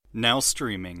Now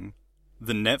streaming,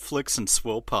 the Netflix and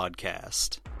Swill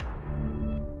podcast.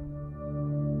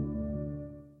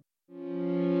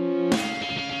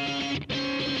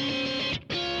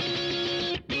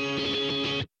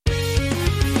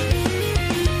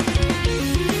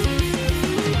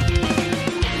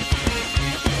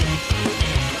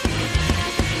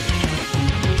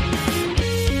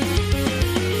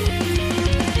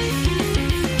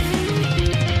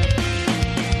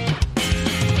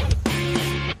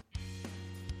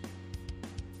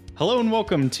 Hello and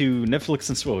welcome to Netflix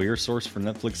and Swill, your source for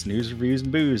Netflix news, reviews,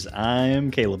 and booze. I'm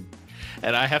Caleb.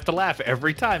 And I have to laugh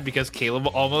every time because Caleb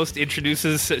almost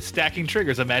introduces Stacking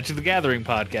Triggers, a Magic the Gathering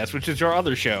podcast, which is your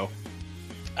other show.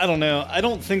 I don't know. I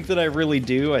don't think that I really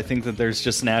do. I think that there's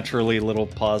just naturally little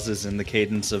pauses in the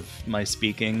cadence of my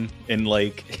speaking, and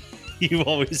like you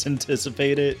always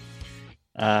anticipate it,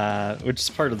 which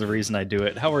is part of the reason I do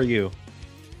it. How are you?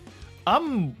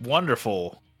 I'm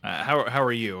wonderful. How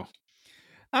are you?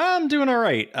 I'm doing all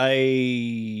right.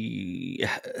 I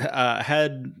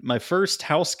had my first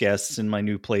house guests in my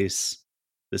new place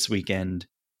this weekend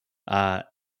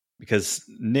because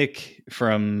Nick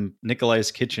from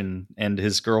Nikolai's Kitchen and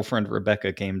his girlfriend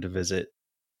Rebecca came to visit.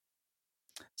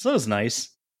 So that was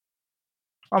nice.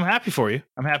 I'm happy for you.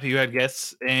 I'm happy you had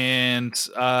guests. And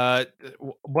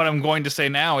what I'm going to say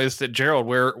now is that, Gerald,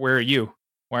 where are you?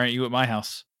 Why aren't you at my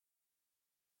house?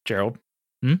 Gerald?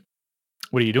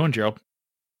 What are you doing, Gerald?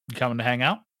 You coming to hang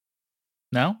out?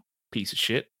 No? Piece of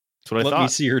shit. That's what I thought. Let me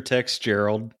see your text,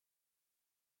 Gerald.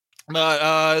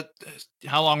 How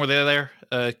long were they there?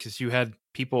 Because you had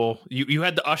people, you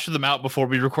had to usher them out before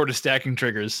we recorded Stacking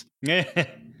Triggers. Yeah,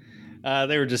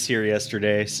 they were just here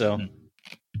yesterday, so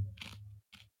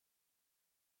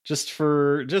just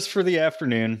for the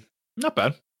afternoon. Not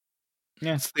bad.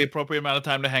 Yeah, It's the appropriate amount of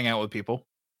time to hang out with people.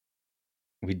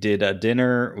 We did a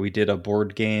dinner. We did a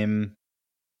board game.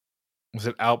 Was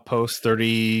it Outpost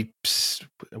 30?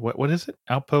 What is it?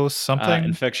 Outpost something?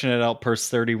 Infection at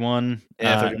Outpost 31.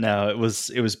 Yeah, 31. No, it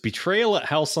was Betrayal at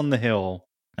House on the Hill.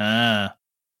 Because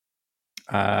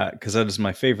that is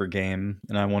my favorite game,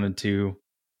 and I wanted to,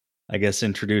 I guess,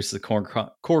 introduce the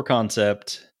core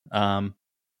concept. But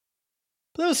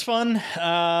that was fun.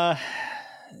 And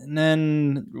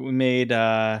then we made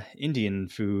Indian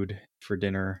food for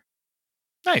dinner.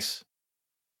 Nice.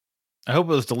 I hope it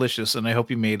was delicious, and I hope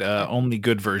you made only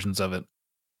good versions of it.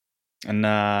 And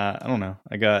I don't know.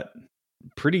 I got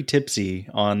pretty tipsy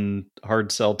on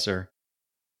hard seltzer.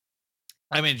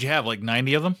 I mean, did you have like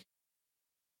 90 of them?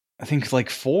 I think like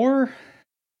 4.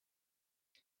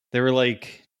 They were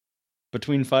like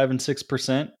between 5 and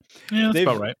 6%. Yeah, that's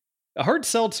about right. Hard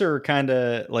seltzer kind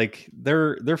of like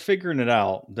they're figuring it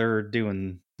out. They're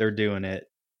doing it.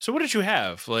 So what did you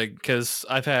have? Like, because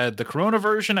I've had the Corona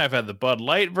version, I've had the Bud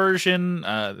Light version,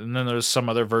 and then there's some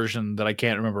other version that I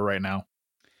can't remember right now.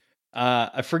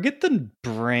 I forget the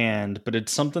brand, but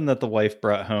it's something that the wife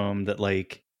brought home that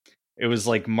like it was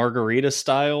like margarita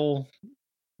style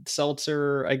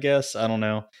seltzer, I guess. I don't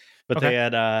know. But Okay.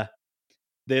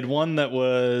 they had one that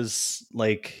was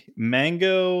like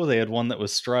mango, they had one that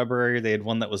was strawberry, they had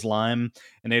one that was lime,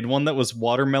 and they had one that was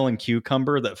watermelon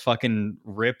cucumber that fucking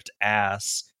ripped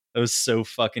ass. It was so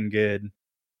fucking good.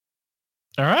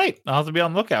 All right. I'll have to be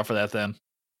on the lookout for that then.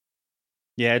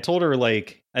 Yeah, I told her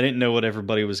like I didn't know what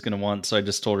everybody was gonna want, so I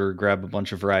just told her to grab a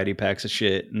bunch of variety packs of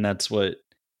shit, and that's what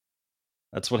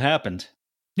happened.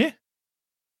 Yeah.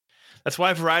 That's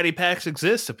why variety packs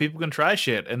exist, so people can try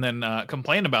shit and then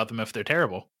complain about them if they're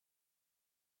terrible.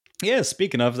 Yeah,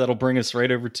 speaking of, that'll bring us right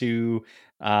over to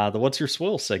the What's Your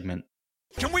Swill segment.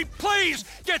 Can we please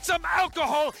get some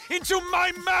alcohol into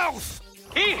my mouth?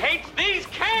 He hates these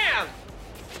cans!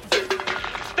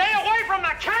 Stay away from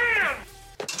the can!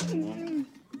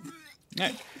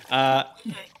 I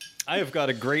have got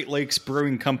a Great Lakes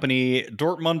Brewing Company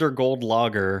Dortmunder Gold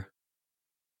Lager.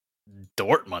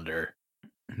 Dortmunder?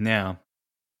 Yeah.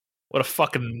 What a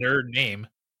fucking nerd name.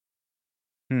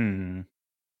 Are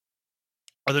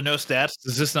there no stats?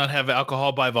 Does this not have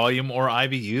alcohol by volume or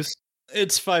IBUs?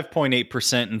 It's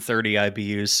 5.8% and 30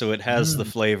 IBUs, so it has the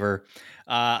flavor.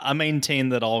 I maintain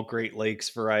that all Great Lakes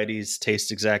varieties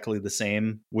taste exactly the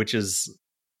same, which is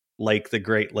like the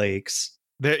Great Lakes.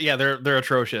 They're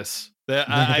atrocious. There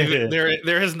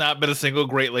has not been a single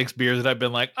Great Lakes beer that I've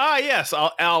been like, yes,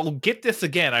 I'll get this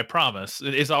again. I promise.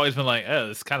 It's always been like, oh,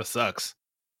 this kind of sucks.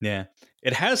 Yeah,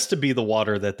 it has to be the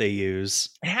water that they use.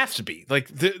 It has to be like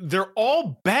they're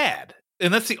all bad,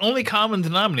 and that's the only common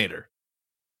denominator.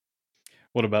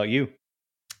 What about you?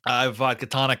 Vodka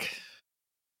tonic.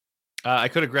 I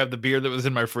could have grabbed the beer that was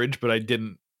in my fridge, but I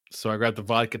didn't, so I grabbed the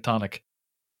vodka tonic.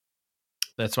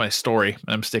 That's my story, and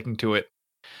I'm sticking to it.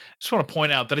 Just want to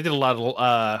point out that I did a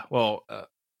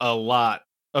lot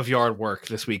of yard work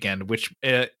this weekend, which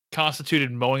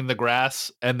constituted mowing the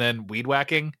grass and then weed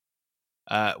whacking,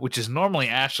 which is normally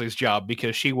Ashley's job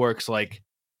because she works like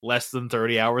less than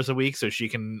 30 hours a week, so she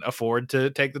can afford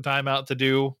to take the time out to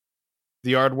do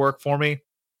the yard work for me.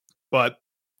 But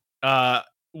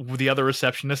the other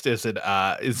receptionist is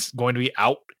going to be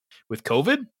out with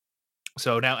COVID,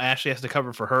 so now Ashley has to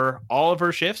cover for her all of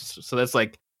her shifts. So that's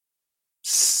like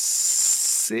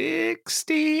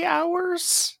 60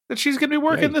 hours that she's going to be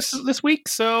working this week.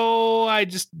 So I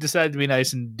just decided to be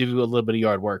nice and do a little bit of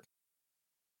yard work.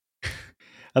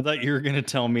 I thought you were going to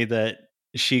tell me that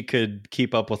she could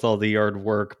keep up with all the yard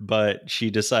work, but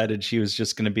she decided she was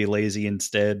just going to be lazy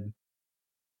instead.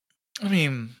 I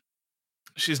mean,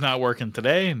 she's not working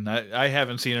today, and I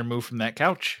haven't seen her move from that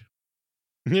couch.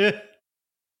 Yeah.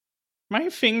 My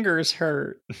fingers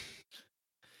hurt.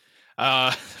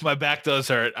 My back does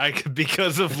hurt.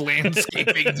 Because of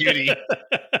landscaping duty.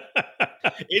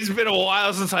 It's been a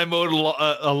while since I mowed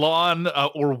a lawn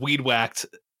or weed whacked,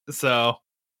 so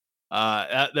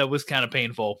that was kind of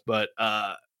painful, but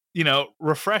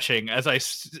refreshing as I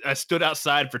stood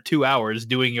outside for 2 hours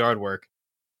doing yard work.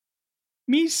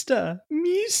 Mista,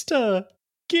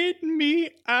 get me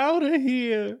out of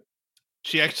here.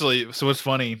 She actually, so what's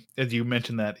funny, as you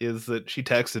mentioned that, is that she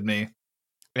texted me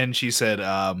and she said,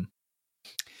 I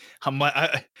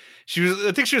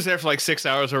think she was there for like 6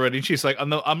 hours already. And she's like,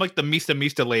 I'm like the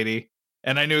Mista lady.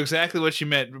 And I knew exactly what she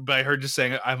meant by her just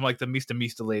saying, I'm like the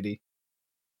Mista lady.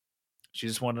 She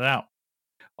just wanted out.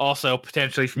 Also,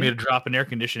 potentially for me to drop an air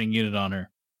conditioning unit on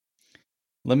her.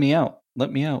 Let me out.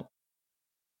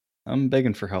 I'm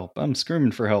begging for help. I'm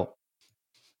screaming for help.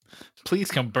 Please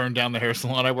come burn down the hair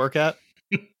salon I work at.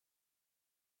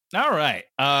 All right.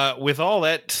 With all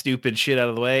that stupid shit out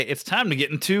of the way, it's time to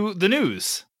get into the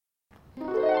news.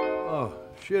 Oh,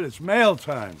 shit, it's mail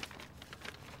time.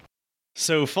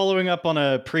 So, following up on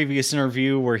a previous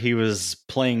interview where he was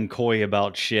playing coy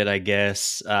about shit, I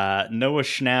guess, Noah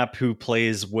Schnapp, who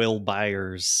plays Will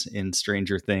Byers in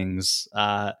Stranger Things,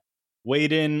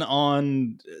 weighed in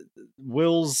on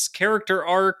Will's character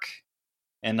arc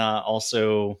and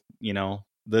also, the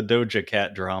Doja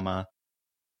Cat drama.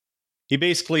 He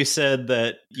basically said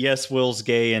that, yes, Will's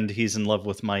gay and he's in love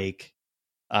with Mike.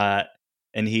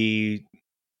 And he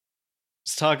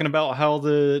was talking about how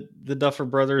the Duffer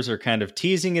Brothers are kind of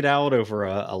teasing it out over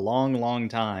a long, long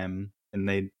time. And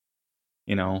they,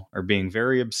 are being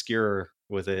very obscure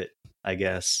with it, I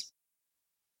guess.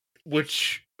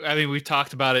 Which, I mean, we've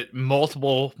talked about it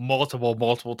multiple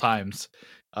times.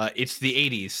 It's the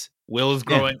 80s. Will is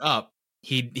growing up.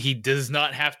 He does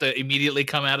not have to immediately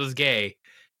come out as gay.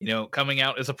 Coming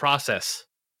out is a process.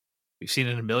 We've seen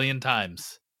it a million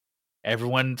times.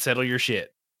 Everyone settle your shit.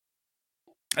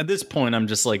 At this point, I'm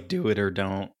just like, do it or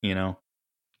don't, Yeah,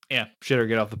 shit or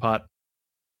get off the pot.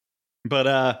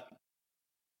 But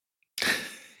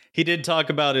he did talk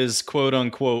about his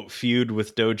quote-unquote feud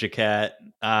with Doja Cat,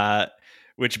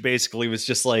 which basically was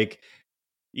just like,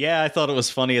 yeah, I thought it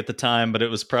was funny at the time, but it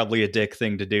was probably a dick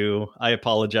thing to do. I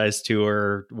apologized to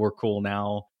her. We're cool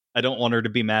now. I don't want her to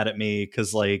be mad at me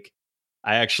because,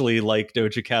 I actually like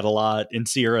Doja Cat a lot and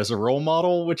see her as a role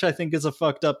model, which I think is a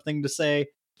fucked up thing to say.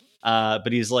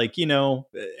 But he's like,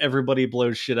 everybody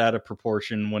blows shit out of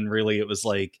proportion when really it was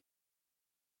like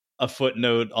a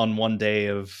footnote on one day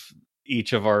of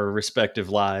each of our respective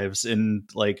lives, and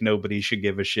nobody should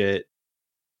give a shit.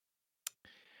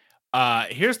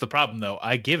 Here's the problem, though.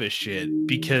 I give a shit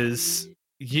because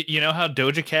you know how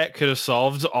Doja Cat could have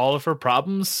solved all of her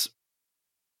problems?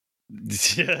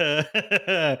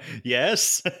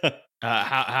 Yes.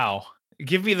 How?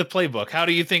 Give me the playbook. How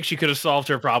do you think she could have solved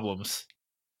her problems?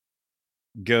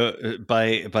 Go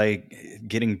by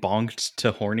getting bonked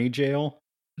to horny jail?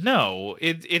 No,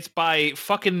 it's by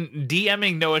fucking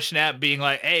DMing Noah Schnapp being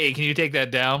like, hey, can you take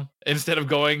that down? Instead of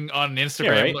going on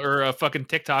Instagram or a fucking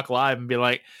TikTok live and be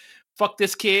like, fuck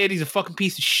this kid, he's a fucking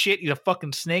piece of shit, he's a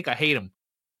fucking snake, I hate him.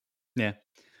 Yeah.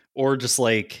 Or just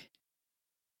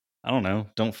I don't know,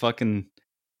 don't fucking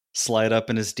slide up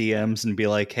in his DMs and be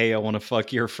like, hey, I want to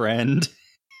fuck your friend.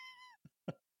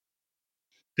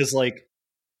 Because,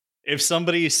 if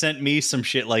somebody sent me some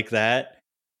shit like that,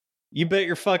 you bet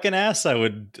your fucking ass I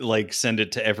would, send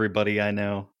it to everybody I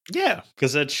know. Yeah.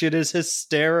 Because that shit is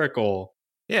hysterical.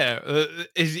 Yeah.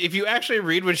 If you actually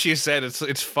read what she said,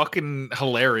 it's fucking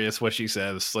hilarious what she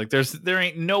says. There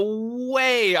ain't no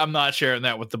way I'm not sharing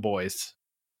that with the boys.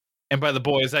 And by the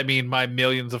boys, I mean my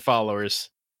millions of followers.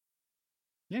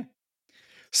 Yeah.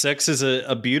 Sex is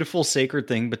a beautiful, sacred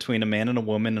thing between a man and a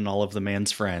woman and all of the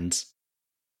man's friends.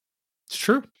 It's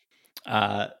true.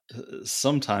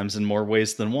 Sometimes in more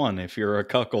ways than one if you're a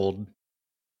cuckold.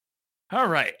 All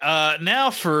right. Now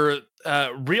for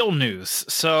real news.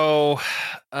 So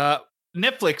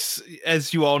Netflix,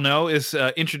 as you all know, is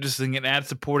introducing an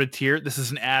ad-supported tier. This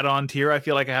is an add-on tier. I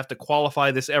feel like I have to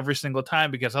qualify this every single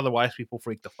time because otherwise people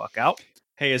freak the fuck out.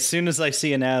 Hey, as soon as I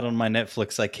see an ad on my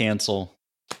Netflix, I cancel.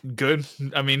 Good.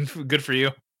 I mean, good for you.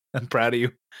 I'm proud of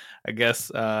you, I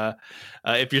guess.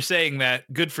 If you're saying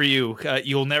that, good for you.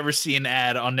 You'll never see an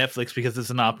ad on Netflix because it's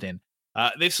an opt-in.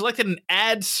 They've selected an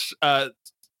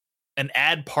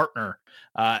ad partner,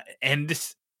 and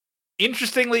this,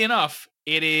 interestingly enough,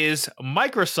 it is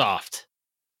Microsoft.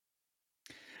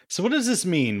 So what does this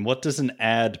mean? What does an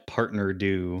ad partner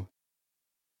do?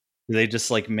 Do they just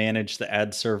like manage the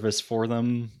ad service for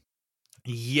them?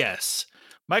 Yes.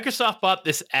 Microsoft bought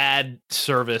this ad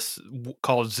service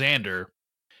called Xandr,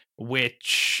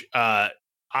 which I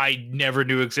never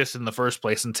knew existed in the first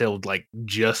place until like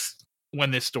just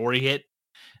when this story hit.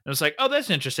 And I was like, oh, that's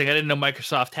interesting. I didn't know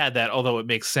Microsoft had that, although it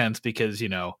makes sense because,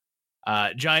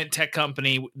 giant tech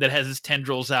company that has its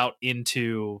tendrils out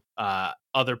into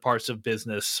other parts of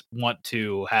business want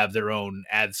to have their own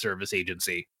ad service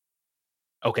agency.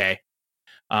 Okay.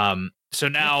 So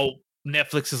now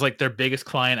Netflix is like their biggest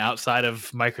client outside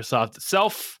of Microsoft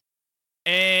itself.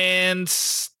 And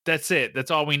that's it.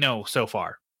 That's all we know so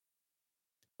far.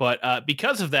 But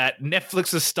because of that,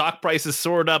 Netflix's stock price has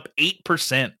soared up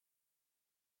 8%,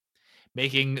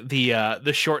 making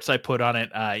the shorts I put on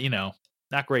it,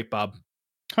 not great, Bob.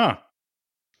 Huh.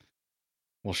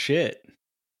 Well, shit.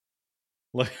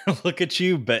 Look at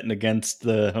you betting against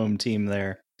the home team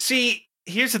there. See,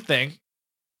 here's the thing.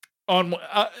 On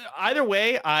either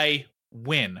way, I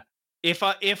win. If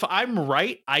I'm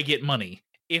right, I get money.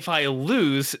 If I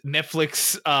lose,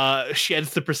 Netflix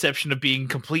sheds the perception of being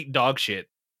complete dog shit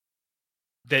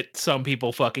that some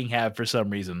people fucking have for some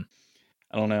reason.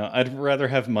 I don't know. I'd rather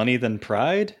have money than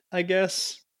pride, I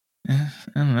guess. I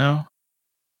don't know.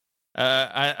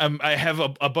 I have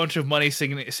a bunch of money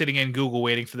sitting in Google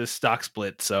waiting for this stock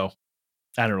split, so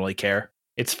I don't really care.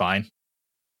 It's fine.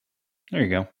 There you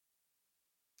go.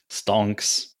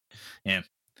 Stonks. Yeah.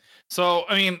 So,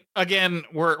 I mean, again,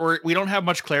 we don't have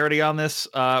much clarity on this.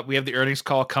 We have the earnings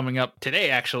call coming up today,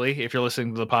 actually, if you're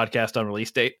listening to the podcast on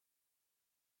release date.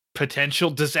 Potential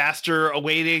disaster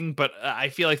awaiting, but I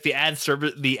feel like the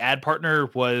ad partner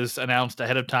was announced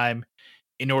ahead of time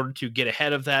in order to get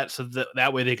ahead of that, so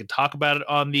that way they could talk about it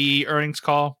on the earnings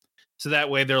call. So that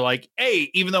way they're like,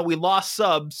 hey, even though we lost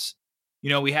subs,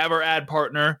 we have our ad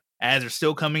partner. Ads are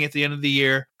still coming at the end of the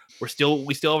year. We still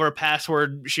have our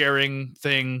password sharing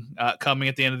thing coming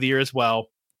at the end of the year as well,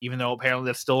 even though apparently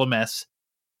that's still a mess.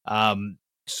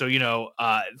 So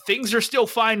things are still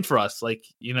fine for us. Like,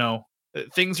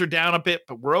 things are down a bit,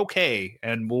 but we're okay,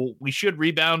 and we should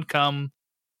rebound come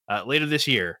later this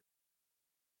year.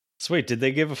 So wait, did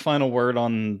they give a final word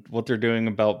on what they're doing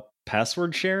about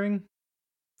password sharing?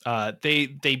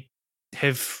 They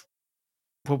have,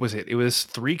 what was it? It was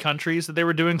 3 countries that they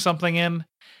were doing something in.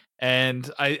 And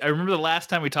I remember the last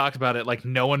time we talked about it, like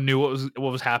no one knew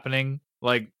what was happening.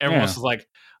 Like everyone was like,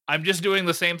 I'm just doing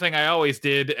the same thing I always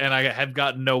did, and I had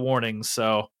gotten no warnings.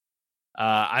 So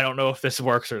I don't know if this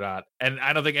works or not. And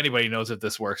I don't think anybody knows if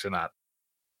this works or not.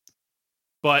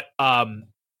 But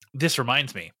this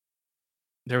reminds me.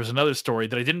 There was another story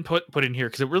that I didn't put in here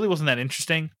because it really wasn't that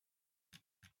interesting.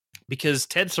 Because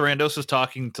Ted Sarandos was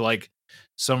talking to like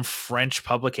some French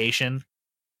publication.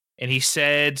 And he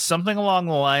said something along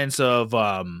the lines of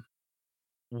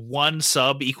 1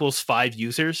 sub equals 5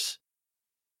 users.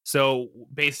 So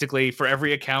basically, for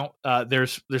every account,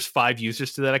 there's 5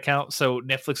 users to that account. So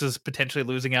Netflix is potentially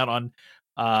losing out on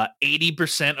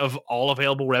 80% of all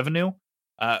available revenue,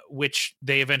 which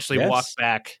they eventually walked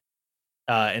back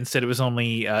and said it was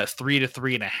only 3 to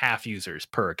 3.5 users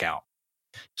per account.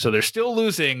 So they're still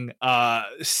losing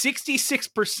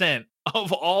 66%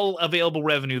 of all available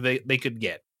revenue they could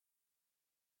get.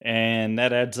 And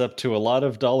that adds up to a lot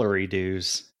of dollary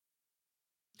dues.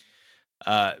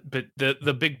 But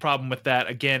the big problem with that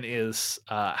again is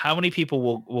how many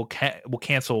people will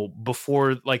cancel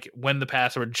before, like, when the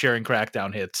password sharing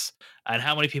crackdown hits, and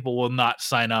how many people will not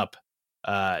sign up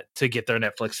to get their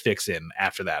Netflix fix in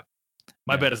after that.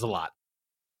 My bet is a lot.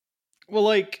 Well,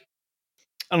 like,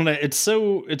 I don't know. It's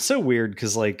so weird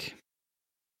because like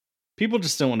people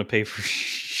just don't want to pay for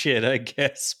shit, I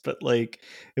guess. But like,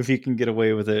 if you can get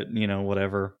away with it,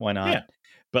 whatever, why not? Yeah.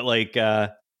 But like, I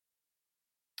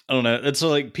don't know. It's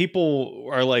like people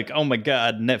are like, oh my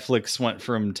God, Netflix went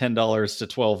from $10 to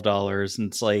 $12. And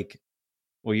it's like,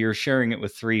 well, you're sharing it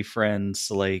with 3 friends.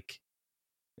 So like,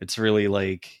 it's really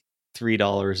like,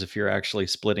 $3 if you're actually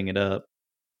splitting it up.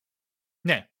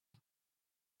 Yeah.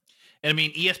 And I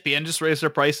mean, ESPN just raised their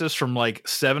prices from like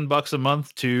 $7 a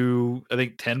month to I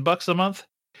think $10 a month,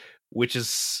 which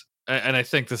is, and I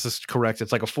think this is correct.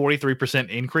 It's like a 43%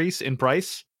 increase in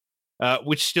price,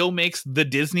 which still makes the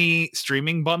Disney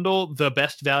streaming bundle the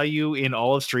best value in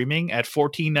all of streaming. At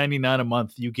 $14.99 a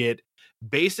month, you get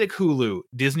basic Hulu,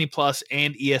 Disney Plus,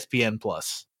 and ESPN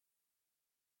Plus.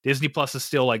 Disney Plus is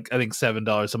still like I think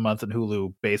 $7 a month, and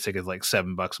Hulu Basic is like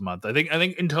 $7 a month. I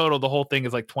think in total the whole thing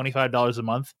is like $25 a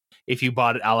month if you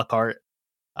bought it a la carte.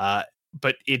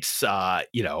 But it's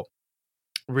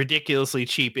ridiculously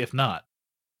cheap if not.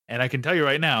 And I can tell you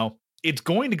right now, it's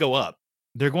going to go up.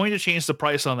 They're going to change the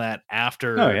price on that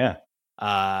after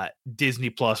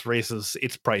Disney Plus raises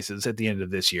its prices at the end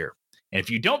of this year. And if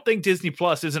you don't think Disney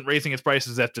Plus isn't raising its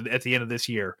prices at the end of this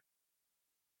year,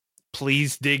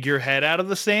 please dig your head out of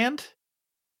the sand.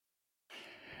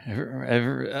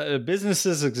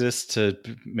 Businesses exist to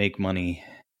make money.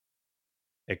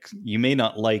 You may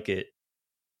not like it,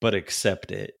 but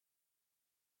accept it.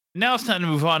 Now it's time to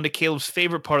move on to Caleb's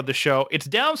favorite part of the show. It's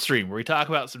Downstream, where we talk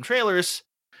about some trailers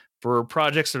for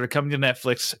projects that are coming to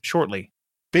Netflix shortly.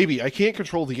 Baby, I can't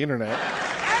control the internet.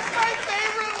 That's my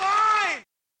favorite line!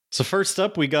 So first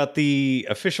up, we got the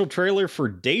official trailer for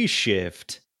Day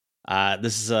Shift.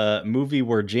 This is a movie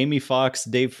where Jamie Foxx,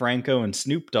 Dave Franco, and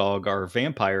Snoop Dogg are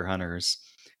vampire hunters.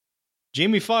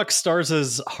 Jamie Foxx stars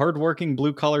as hardworking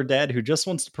blue-collar dad who just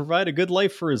wants to provide a good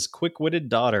life for his quick-witted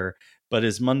daughter, but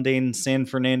his mundane San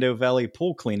Fernando Valley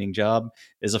pool cleaning job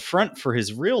is a front for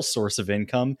his real source of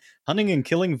income, hunting and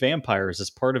killing vampires as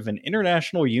part of an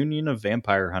international union of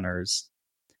vampire hunters.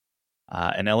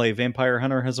 An LA vampire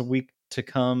hunter has a week to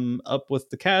come up with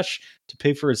the cash to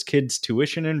pay for his kids'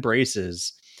 tuition and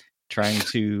braces. Trying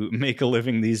to make a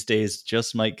living these days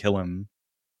just might kill him.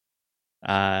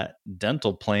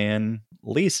 Dental plan.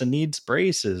 Lisa needs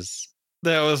braces.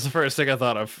 That was the first thing I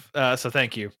thought of. So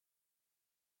thank you.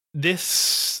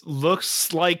 This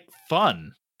looks like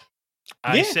fun.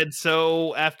 I said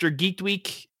so after Geek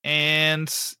Week, and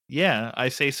yeah, I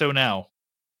say so now.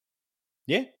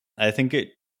 Yeah, I think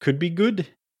it could be good.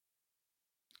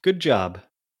 Good job.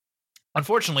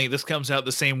 Unfortunately, this comes out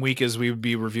the same week as we would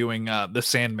be reviewing The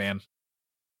Sandman.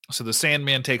 So The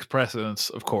Sandman takes precedence,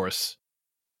 of course.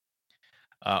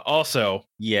 Also,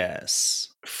 yes,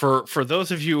 for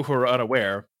those of you who are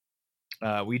unaware,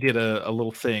 we did a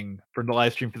little thing for the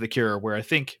live stream for The Cure where I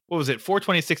think, what was it,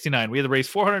 $420.69. We had to raise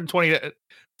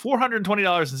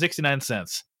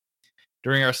 $420.69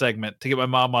 during our segment to get my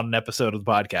mom on an episode of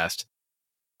the podcast.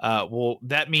 Well,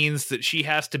 that means that she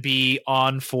has to be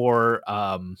on for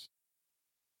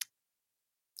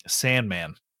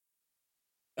Sandman.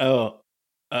 Oh.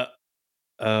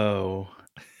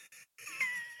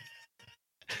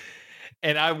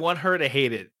 And I want her to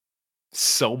hate it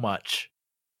so much.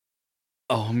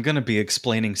 Oh, I'm going to be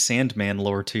explaining Sandman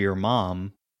lore to your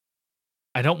mom.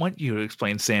 I don't want you to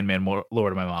explain Sandman lore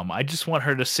to my mom. I just want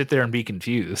her to sit there and be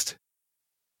confused.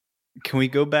 Can we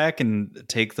go back and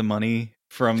take the money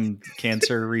from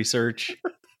cancer research?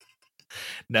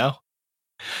 No.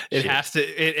 It Shit. has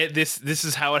to. This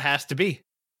is how it has to be.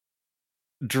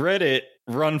 Dread it,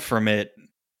 run from it.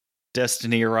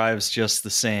 Destiny arrives just the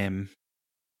same.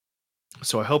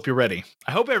 So I hope you're ready.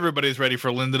 I hope everybody's ready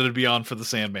for Linda to be on for The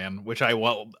Sandman, which I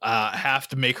will have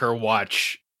to make her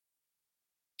watch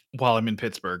while I'm in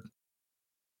Pittsburgh.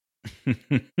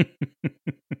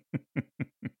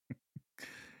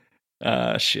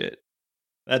 Shit.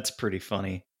 That's pretty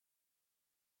funny.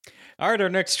 All right, our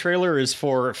next trailer is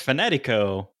for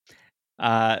Fanatico.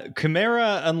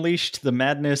 Chimera unleashed the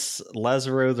madness,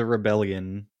 Lazaro the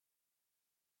Rebellion.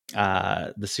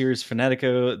 The series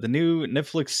Fanatico, the new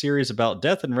Netflix series about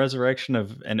death and resurrection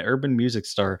of an urban music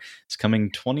star, is coming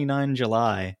 29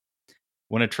 July.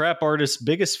 When a trap artist's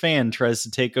biggest fan tries to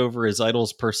take over his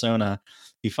idol's persona,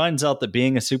 he finds out that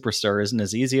being a superstar isn't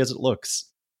as easy as it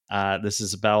looks. This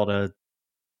is about a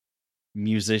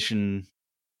musician,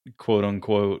 quote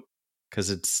unquote, because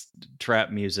it's trap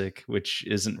music, which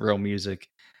isn't real music.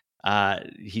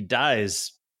 He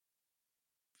dies,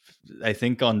 I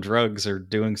think, on drugs or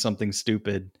doing something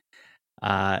stupid.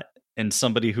 And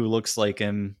somebody who looks like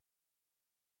him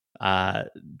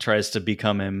tries to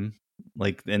become him.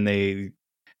 Like, and they're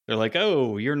like,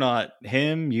 "Oh, you're not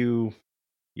him.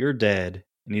 You're dead."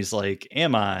 And he's like,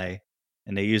 "Am I?"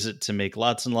 And they use it to make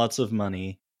lots and lots of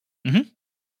money. Mm-hmm.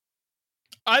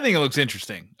 I think it looks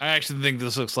interesting. I actually think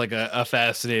this looks like a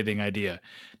fascinating idea.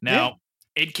 Now,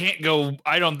 It can't go.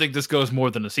 I don't think this goes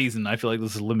more than a season. I feel like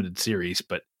this is a limited series,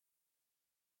 but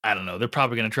I don't know. They're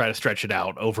probably going to try to stretch it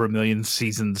out over 1 million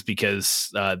seasons because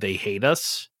they hate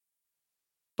us.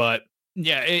 But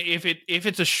yeah, if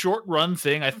it's a short run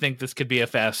thing, I think this could be a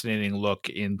fascinating look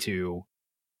into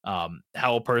how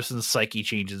a person's psyche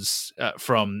changes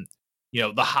from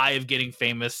the high of getting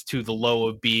famous to the low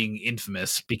of being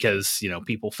infamous because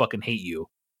people fucking hate you.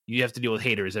 You have to deal with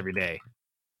haters every day.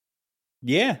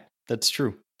 Yeah, that's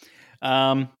true.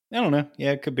 I don't know.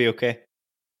 Yeah, it could be okay.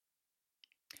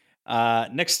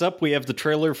 Next up, we have the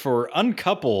trailer for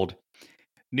Uncoupled.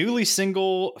 Newly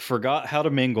single, Forgot How to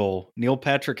Mingle. Neil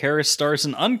Patrick Harris stars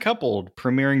in Uncoupled,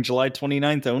 premiering July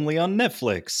 29th only on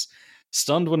Netflix.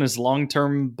 Stunned when his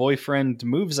long-term boyfriend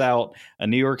moves out, a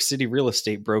New York City real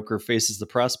estate broker faces the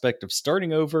prospect of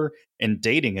starting over and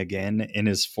dating again in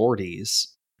his 40s.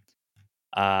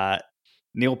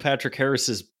 Neil Patrick Harris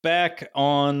is back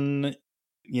on,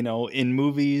 in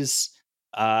movies,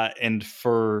 and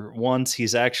for once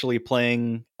he's actually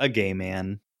playing a gay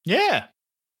man. Yeah.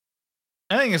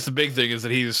 I think it's the big thing is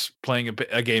that he's playing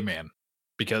a gay man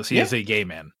because he is a gay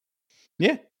man.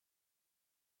 Yeah.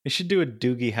 They should do a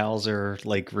Doogie Howser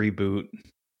reboot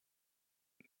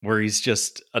where he's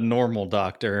just a normal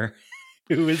doctor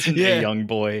who isn't a young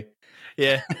boy.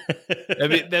 Yeah. I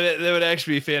mean, that would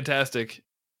actually be fantastic.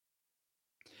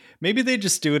 Maybe they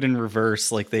just do it in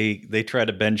reverse. Like they try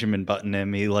to Benjamin Button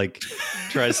him. He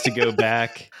tries to go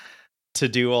back to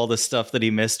do all the stuff that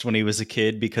he missed when he was a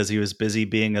kid because he was busy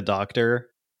being a doctor.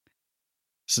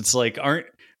 So it's like, aren't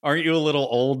you a little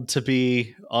old to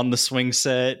be on the swing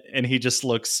set? And he just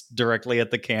looks directly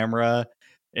at the camera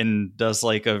and does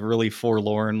a really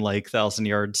forlorn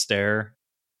 1,000-yard stare.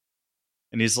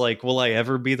 And he's like, will I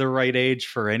ever be the right age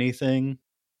for anything?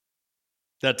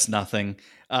 That's nothing.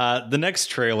 The next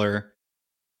trailer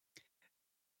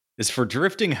is for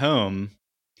Drifting Home.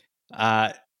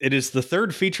 It is the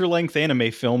third feature-length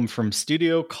anime film from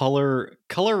Studio Colorido.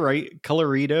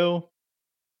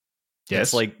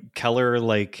 Yes. It's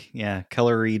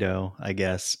Colorido, I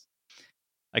guess.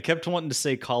 I kept wanting to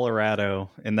say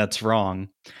Colorado, and that's wrong.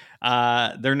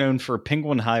 They're known for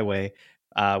Penguin Highway,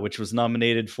 which was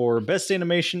nominated for Best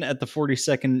Animation at the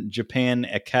 42nd Japan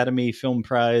Academy Film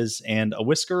Prize, and A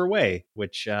Whisker Away,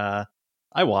 which I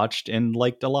watched and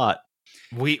liked a lot.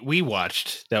 We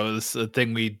watched. That was the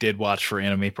thing we did watch for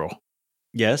Anime April.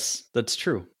 Yes, that's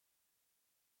true.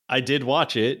 I did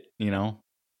watch it, You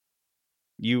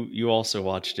also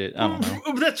watched it. I don't know.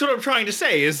 That's what I'm trying to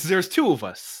say. Is there's two of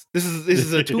us. This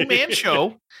is a 2-man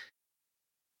show.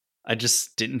 I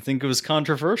just didn't think it was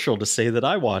controversial to say that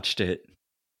I watched it.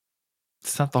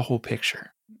 It's not the whole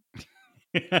picture.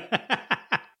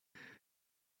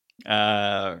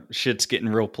 Shit's getting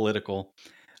real political.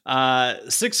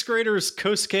 6th graders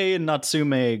Kosuke and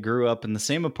Natsume grew up in the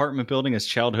same apartment building as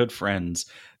childhood friends.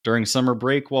 During summer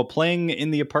break, while playing in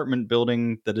the apartment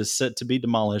building that is set to be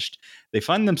demolished, they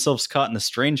find themselves caught in a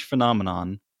strange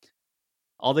phenomenon.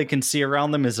 All they can see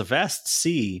around them is a vast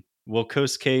sea. Will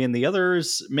Kosuke and the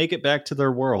others make it back to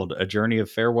their world? A journey of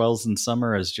farewells and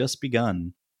summer has just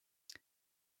begun.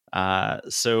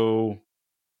 So,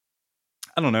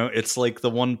 I don't know. It's like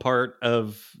the one part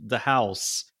of the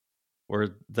house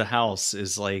where the house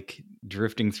is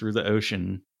drifting through the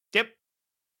ocean. Yep.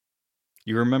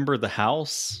 You remember the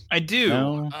house? I do.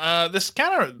 No? This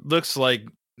kind of looks like,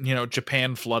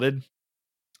 Japan flooded.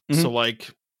 Mm-hmm. So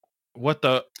what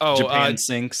the Japan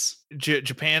sinks.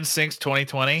 Japan sinks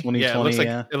 2020. 2020.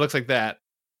 Yeah, it looks like that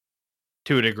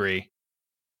to a degree.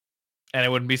 And I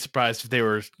wouldn't be surprised if they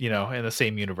were, in the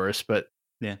same universe, but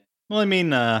yeah. Well, I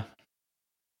mean,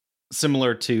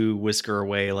 similar to Whisker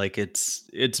Away,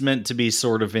 it's meant to be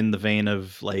sort of in the vein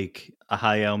of a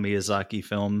Hayao Miyazaki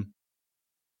film.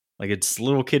 It's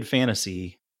little kid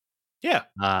fantasy. Yeah.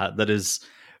 That is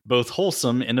both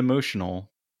wholesome and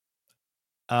emotional.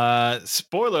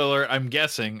 Spoiler alert, I'm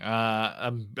guessing.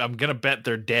 I'm gonna bet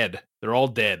they're dead. They're all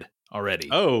dead already.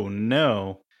 Oh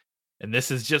no. And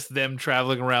this is just them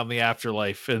traveling around the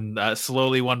afterlife, and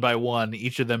slowly, one by one,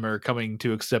 each of them are coming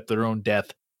to accept their own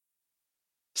death.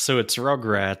 So it's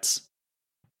Rugrats.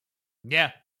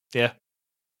 Yeah.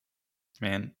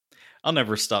 Man, I'll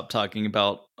never stop talking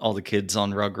about all the kids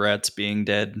on Rugrats being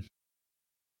dead.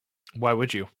 Why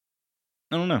would you?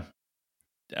 I don't know.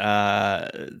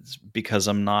 Because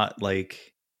I'm not autistically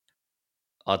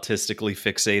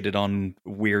fixated on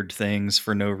weird things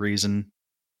for no reason.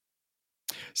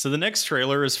 So the next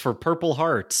trailer is for Purple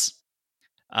Hearts.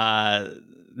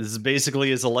 This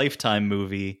basically is a Lifetime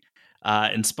movie.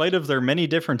 In spite of their many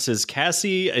differences,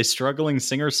 Cassie, a struggling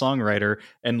singer-songwriter,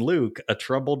 and Luke, a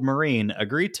troubled Marine,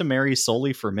 agree to marry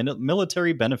solely for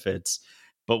military benefits.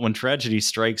 But when tragedy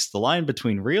strikes, the line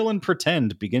between real and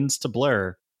pretend begins to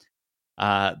blur.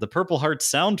 The Purple Heart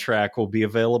soundtrack will be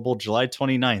available July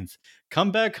 29th.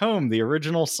 Come Back Home, the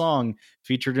original song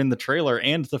featured in the trailer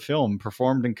and the film,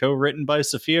 performed and co-written by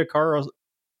Sophia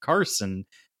Carson,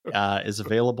 is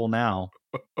available now.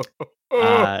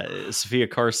 Sophia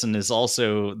Carson is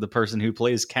also the person who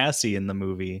plays Cassie in the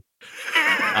movie.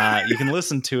 You can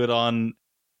listen to it on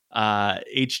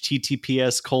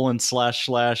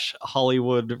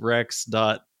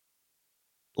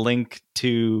https://hollywoodrex.link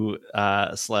to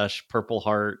 /Purple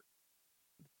Heart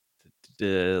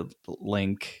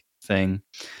link thing.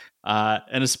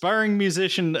 An aspiring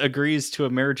musician agrees to a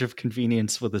marriage of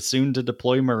convenience with a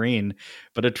soon-to-deploy Marine,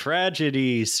 but a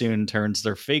tragedy soon turns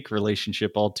their fake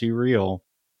relationship all too real.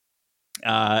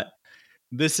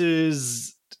 This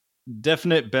is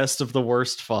definite best of the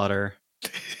worst fodder.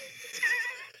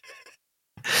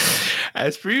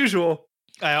 As per usual,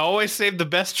 I always save the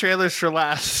best trailers for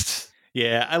last.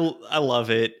 Yeah, I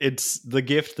love it. It's the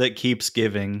gift that keeps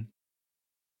giving.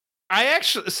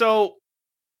 So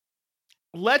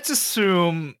let's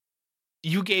assume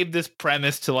you gave this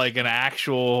premise to like an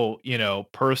actual,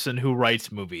 person who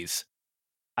writes movies.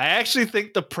 I actually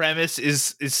think the premise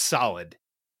is solid.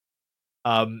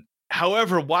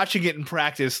 However, watching it in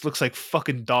practice looks like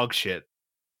fucking dog shit.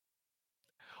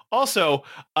 Also,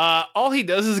 all he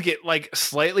does is get like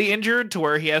slightly injured to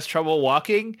where he has trouble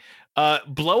walking.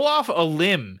 Blow off a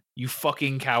limb, you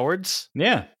fucking cowards.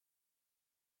 Yeah.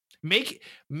 Make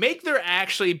there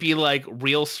actually be like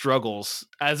real struggles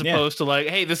as opposed to like,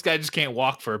 hey, this guy just can't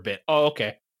walk for a bit. Oh,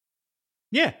 okay.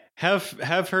 Yeah. Have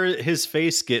his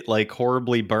face get like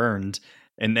horribly burned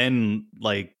and then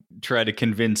like try to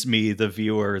convince me, the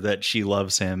viewer, that she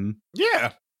loves him.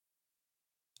 Yeah.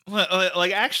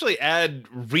 Like actually add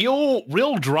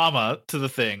real drama to the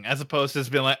thing as opposed to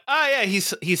just being like, oh yeah,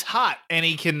 he's hot and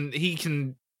he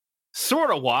can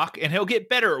sort of walk and he'll get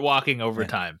better at walking over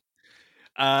time.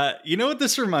 You know what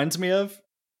this reminds me of?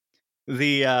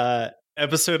 The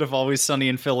episode of Always Sunny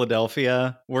in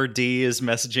Philadelphia where Dee is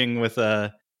messaging with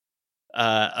a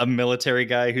military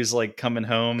guy who's like coming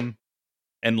home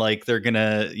and like they're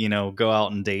gonna, go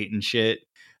out and date and shit.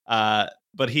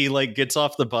 But he like gets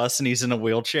off the bus and he's in a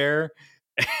wheelchair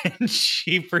and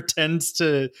she pretends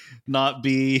to not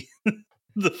be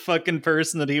the fucking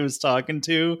person that he was talking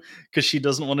to because she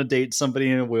doesn't want to date somebody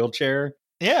in a wheelchair.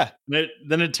 Yeah.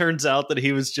 Then it turns out that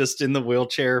he was just in the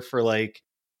wheelchair for like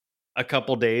a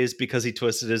couple days because he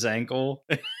twisted his ankle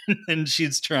and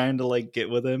she's trying to like get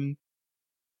with him.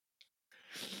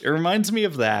 It reminds me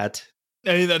of that.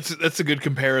 I mean, that's a good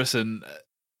comparison.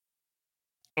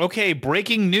 Okay,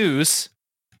 breaking news.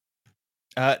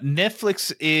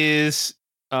 Netflix is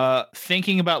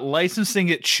thinking about licensing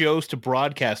its shows to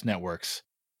broadcast networks.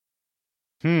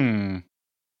 Well,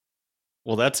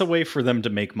 that's a way for them to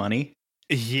make money.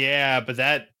 Yeah, but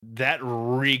that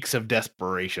reeks of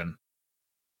desperation.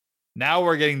 Now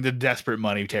we're getting the desperate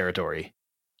money territory.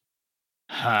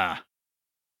 Huh.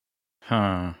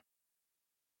 I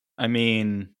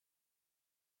mean,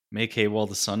 make hay while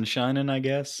the sun's shining, I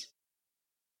guess.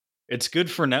 It's good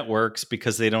for networks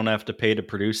because they don't have to pay to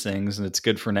produce things, and it's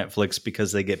good for Netflix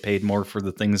because they get paid more for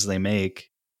the things they make.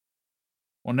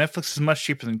 Well, Netflix is much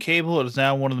cheaper than cable. It is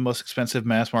now one of the most expensive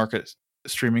mass market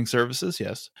streaming services,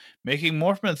 yes. Making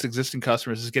more from its existing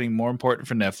customers is getting more important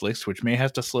for Netflix, which may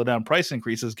have to slow down price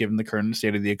increases given the current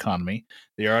state of the economy.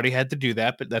 They already had to do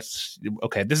that, but that's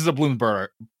okay. This is a Bloomberg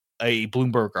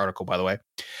article, by the way.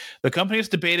 The company has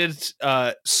debated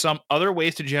some other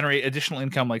ways to generate additional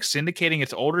income, like syndicating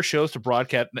its older shows to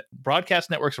broadcast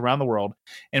networks around the world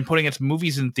and putting its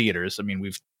movies in theaters. I mean,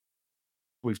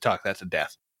 we've talked that to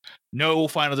death. No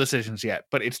final decisions yet,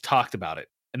 but it's talked about it.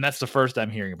 And that's the first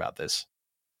I'm hearing about this.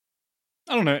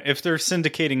 I don't know. If they're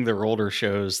syndicating their older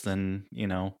shows, then,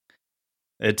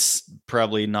 it's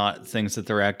probably not things that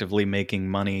they're actively making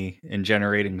money and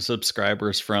generating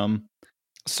subscribers from.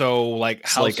 So, like,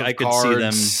 House of I could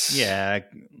Cards. see them. Yeah,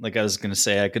 like I was gonna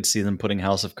say, I could see them putting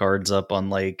House of Cards up on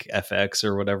like FX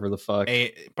or whatever the fuck.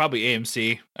 Probably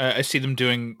AMC. I see them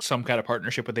doing some kind of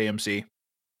partnership with AMC,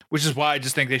 which is why I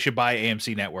just think they should buy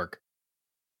AMC Network.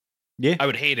 Yeah, I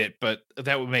would hate it, but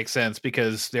that would make sense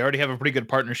because they already have a pretty good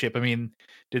partnership. I mean,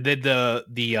 they did the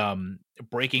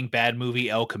Breaking Bad movie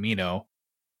El Camino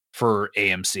for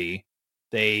AMC.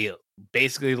 They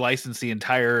basically licensed the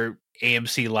entire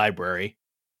AMC library.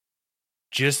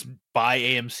 Just buy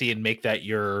AMC and make that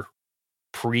your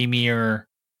premier,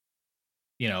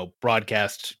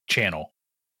 broadcast channel.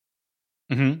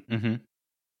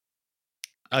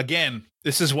 Again,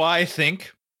 this is why I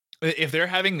think if they're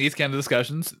having these kind of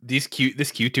discussions, this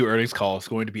Q2 earnings call is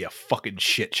going to be a fucking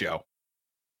shit show.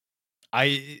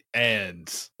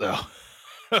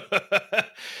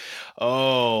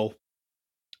 Oh,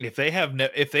 if they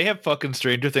have fucking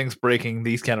Stranger Things breaking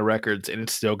these kind of records and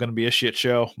it's still going to be a shit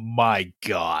show, my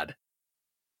God.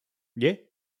 Yeah.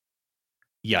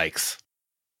 Yikes.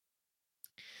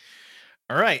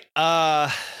 All right.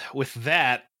 With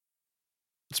that,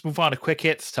 let's move on to quick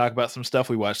hits, talk about some stuff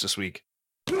we watched this week.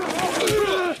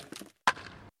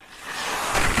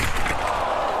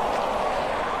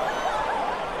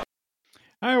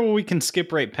 All right, well, we can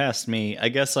skip right past me. I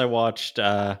guess I watched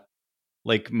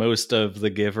like most of The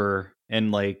Giver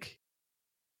and like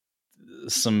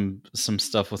some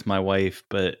stuff with my wife,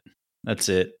 but that's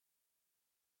it.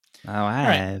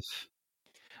 I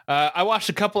watched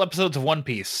a couple episodes of One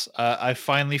Piece. I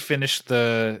finally finished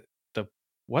the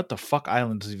what the fuck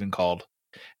island is even called?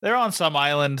 They're on some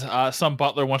island. Some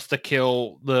butler wants to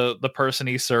kill the person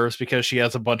he serves because she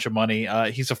has a bunch of money.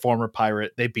 He's a former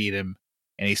pirate. They beat him,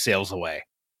 and he sails away.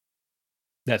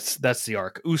 That's the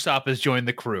arc. Usopp has joined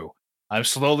the crew. I'm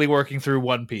slowly working through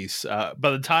One Piece. By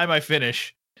the time I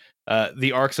finish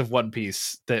the arcs of One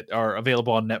Piece that are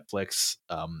available on Netflix,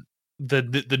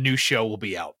 the new show will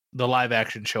be out. The live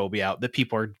action show will be out that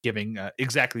people are giving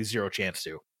exactly zero chance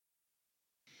to.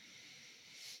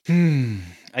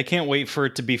 I can't wait for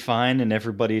it to be fine and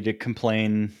everybody to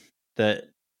complain that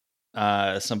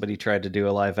somebody tried to do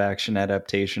a live action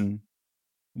adaptation.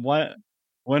 When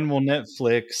will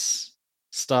Netflix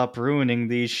stop ruining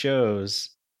these shows?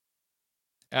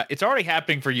 It's already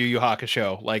happening for Yu Yu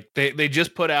Hakusho. Like they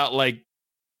just put out like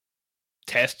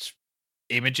test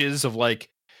images of like,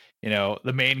 you know,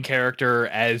 the main character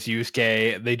as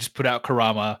Yusuke. They just put out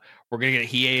Kurama. We're gonna get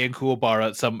Hiei and Kuwabara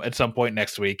at some point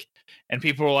next week. And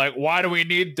people are like, why do we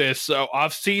need this? So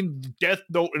I've seen Death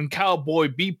Note and Cowboy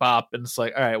Bebop. And it's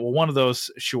like, all right, well, one of those,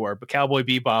 sure. But Cowboy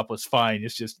Bebop was fine.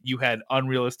 It's just you had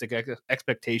unrealistic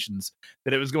expectations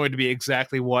that it was going to be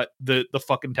exactly what the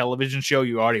fucking television show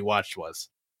you already watched was.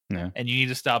 Yeah. And you need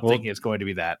to stop thinking it's going to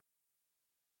be that.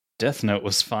 Death Note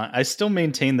was fine. I still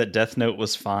maintain that Death Note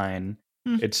was fine.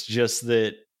 It's just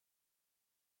that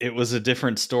it was a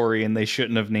different story and they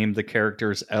shouldn't have named the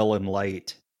characters L and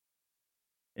Light.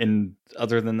 And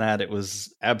other than that, it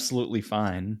was absolutely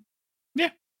fine.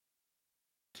 Yeah.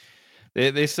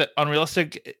 They set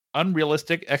unrealistic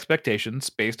expectations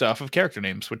based off of character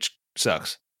names, which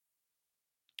sucks.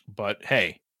 But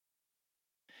hey,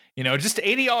 you know, just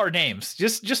ADR names.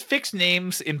 Just fix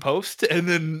names in post and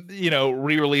then, you know,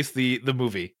 re-release the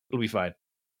movie. It'll be fine.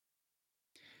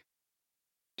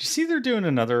 Do you see they're doing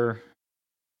another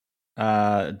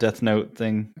Death Note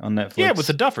thing on Netflix? Yeah, with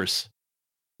the Duffers.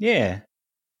 Yeah.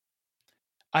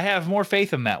 I have more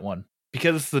faith in that one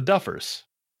because it's the Duffers.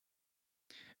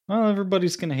 Well,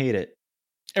 everybody's going to hate it.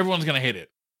 Everyone's going to hate it.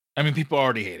 I mean, people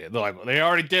already hate it. They're like, well, they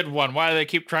already did one. Why do they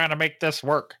keep trying to make this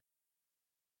work?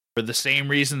 For the same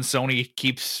reason Sony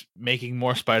keeps making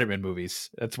more Spider-Man movies.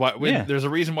 That's why there's a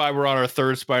reason why we're on our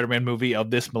third Spider-Man movie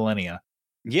of this millennia.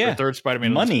 Yeah. Our third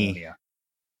Spider-Man money. Of this millennia.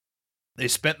 They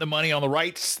spent the money on the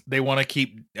rights. They want to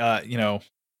keep,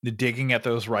 digging at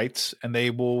those rights, and they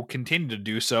will continue to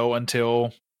do so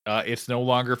until it's no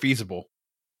longer feasible.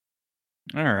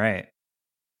 All right.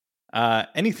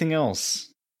 Anything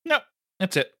else? No,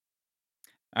 that's it.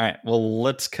 All right. Well,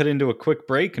 let's cut into a quick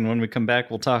break, and when we come back,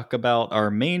 we'll talk about our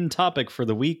main topic for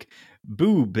the week: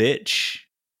 Boo Bitch.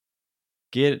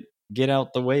 Get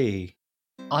out the way.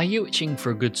 Are you itching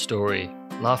for a good story?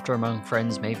 Laughter among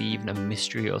friends, maybe even a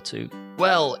mystery or two?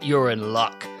 Well, you're in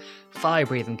luck. Fire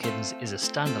Breathing Kittens is a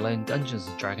standalone Dungeons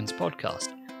 & Dragons podcast.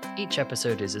 Each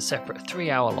episode is a separate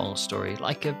 3-hour-long story,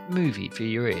 like a movie for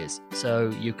your ears, so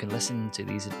you can listen to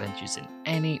these adventures in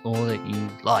any order you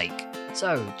like.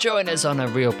 So, join us on a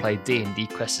real play D&D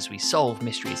quest as we solve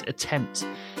mysteries, attempt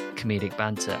comedic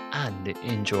banter, and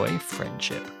enjoy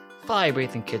friendship. Fire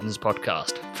Breathing Kittens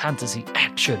podcast. Fantasy,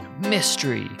 action,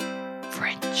 mystery,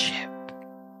 friendship.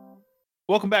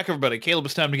 Welcome back, everybody. Caleb,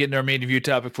 it's time to get into our main review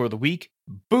topic for the week.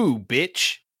 Boo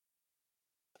Bitch.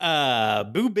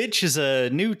 Boo Bitch is a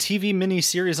new TV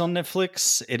miniseries on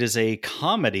Netflix. It is a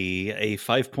comedy, a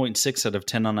 5.6 out of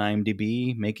 10 on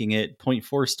IMDb, making it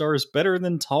 0.4 stars better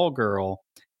than Tall Girl.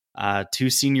 Two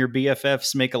senior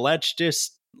BFFs make a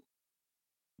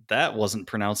that wasn't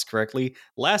pronounced correctly,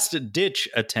 last-ditch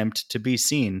attempt to be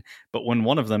seen, but when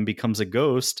one of them becomes a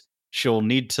ghost, she'll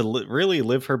need to really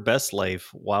live her best life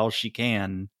while she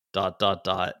can, ...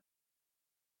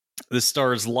 This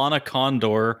stars Lana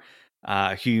Condor,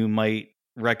 who you might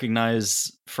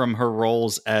recognize from her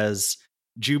roles as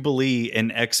Jubilee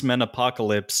in X-Men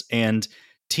Apocalypse and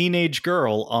Teenage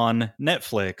Girl on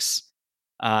Netflix,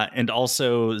 and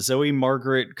also Zoe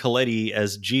Margaret Coletti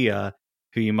as Gia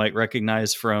who you might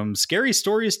recognize from Scary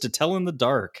Stories to Tell in the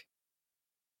Dark.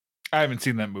 I haven't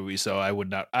seen that movie, so I would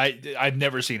not. I've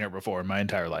never seen her before in my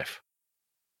entire life.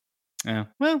 Yeah,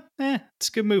 well, it's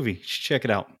a good movie. You should check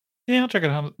it out. Yeah, I'll check it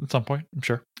out at some point, I'm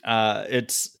sure.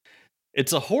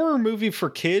 It's a horror movie for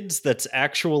kids that's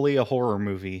actually a horror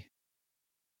movie.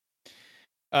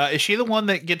 Is she the one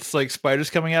that gets like spiders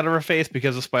coming out of her face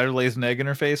because a spider lays an egg in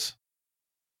her face?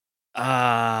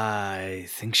 I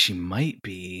think she might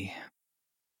be.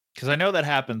 Because I know that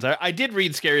happens. I did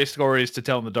read Scary Stories to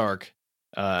Tell in the Dark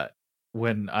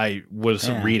when I was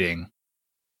reading.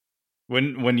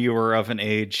 When you were of an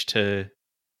age to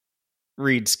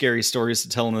read Scary Stories to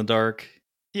Tell in the Dark.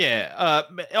 Yeah.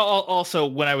 Also,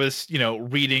 when I was,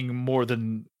 reading more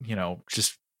than,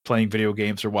 just playing video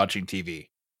games or watching TV.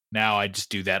 Now I just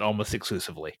do that almost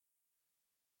exclusively.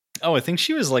 Oh, I think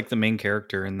she was like the main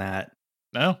character in that.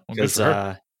 No, because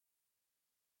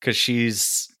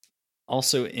she's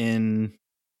also in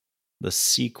the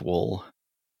sequel.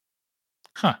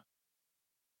 Huh.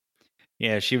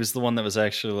 Yeah, she was the one that was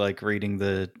actually like reading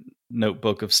the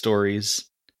notebook of stories.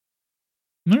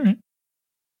 All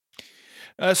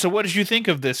right. So what did you think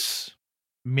of this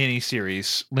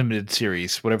mini-series, limited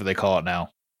series, whatever they call it now?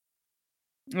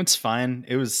 It's fine.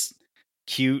 It was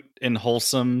cute and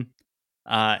wholesome,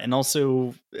 and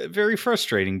also very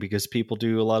frustrating because people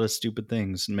do a lot of stupid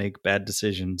things and make bad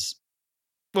decisions.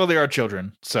 Well, they are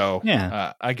children, so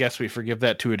yeah. I guess we forgive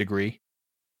that to a degree.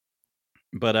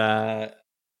 But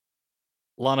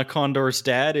Lana Condor's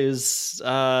dad is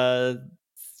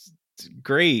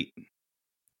great.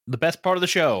 The best part of the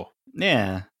show.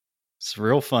 Yeah. It's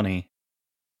real funny.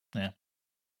 Yeah.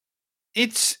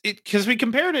 It's because we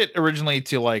compared it originally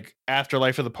to like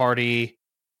Afterlife of the Party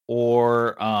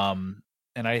or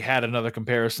and I had another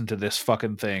comparison to this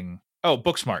fucking thing. Oh,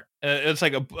 Booksmart. It's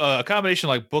like a combination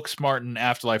like Booksmart and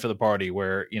Afterlife of the Party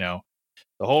where, the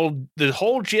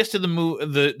whole gist of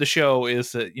the show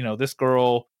is that, this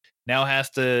girl now has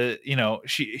to,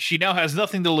 she now has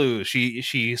nothing to lose.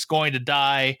 She's going to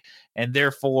die and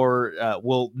therefore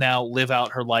will now live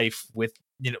out her life with,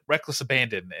 reckless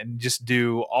abandon and just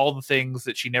do all the things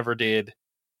that she never did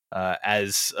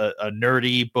as a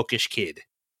nerdy, bookish kid.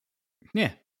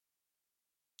 Yeah.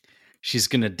 She's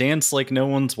going to dance like no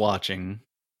one's watching.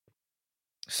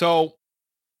 So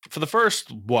for the first,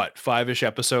 5-ish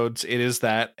episodes, it is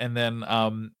that. And then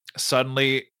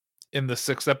suddenly in the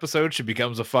 6th episode, she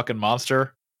becomes a fucking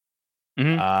monster.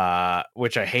 Mm-hmm.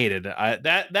 Which I hated.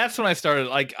 That's when I started.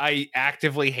 Like, I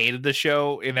actively hated the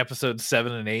show in episodes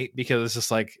 7 and 8 because it's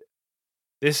just like,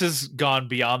 this has gone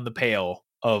beyond the pale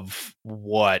of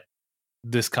what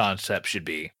this concept should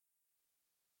be.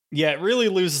 Yeah, it really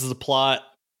loses the plot.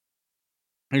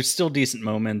 There's still decent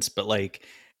moments, but like,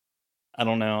 I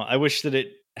don't know. I wish that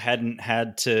it hadn't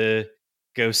had to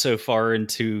go so far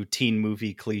into teen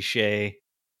movie cliche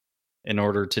in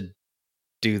order to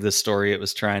do the story it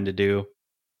was trying to do.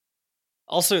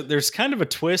 Also, there's kind of a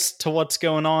twist to what's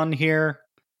going on here.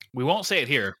 We won't say it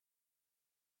here.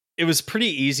 It was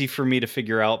pretty easy for me to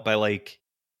figure out by like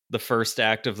the first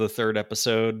act of the 3rd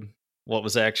episode what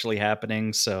was actually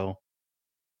happening, so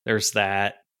there's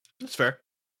that. That's fair.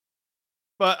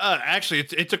 But actually,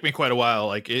 it took me quite a while.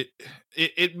 Like it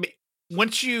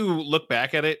once you look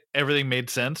back at it, everything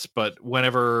made sense. But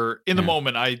whenever in the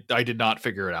moment, I did not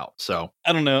figure it out. So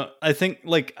I don't know. I think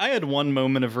like I had one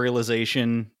moment of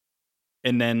realization,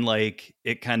 and then like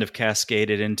it kind of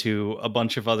cascaded into a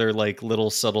bunch of other like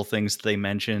little subtle things that they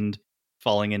mentioned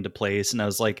falling into place, and I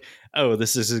was like, oh,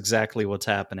 this is exactly what's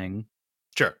happening.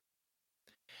 Sure.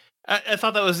 I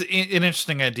thought that was an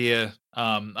interesting idea.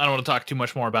 I don't want to talk too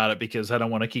much more about it because I don't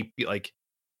want to keep like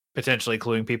potentially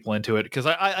cluing people into it. Because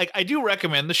I do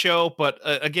recommend the show, but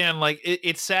again, like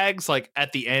it sags like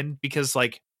at the end because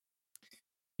like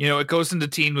it goes into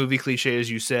teen movie cliche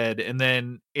as you said, and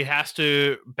then it has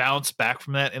to bounce back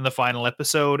from that in the final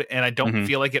episode, and I don't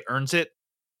feel like it earns it.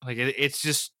 Like it's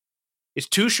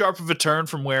too sharp of a turn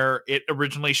from where it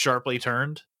originally sharply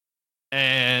turned,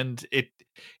 and it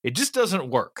just doesn't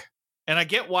work. And I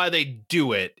get why they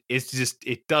do it. It's just,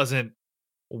 it doesn't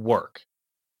work.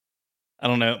 I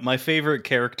don't know. My favorite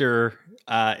character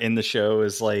in the show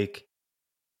is like,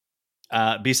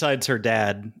 besides her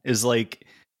dad, is like,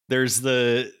 there's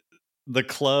the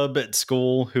club at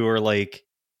school who are like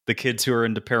the kids who are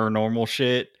into paranormal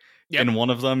shit. Yep. And one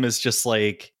of them is just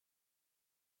like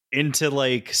into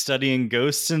like studying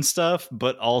ghosts and stuff,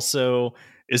 but also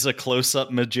is a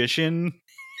close-up magician.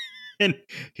 And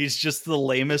he's just the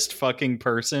lamest fucking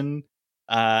person,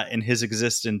 and his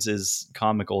existence is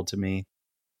comical to me.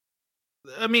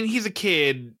 I mean, he's a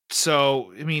kid,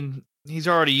 so I mean, he's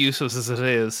already useless as it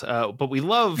is. But we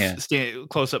love Yeah.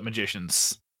 close-up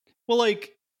magicians. Well,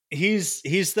 like he's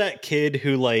that kid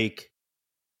who like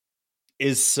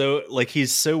is so like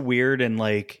he's so weird and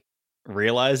like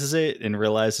realizes it and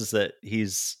realizes that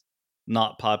he's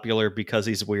not popular because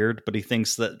he's weird, but he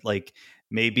thinks that like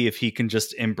maybe if he can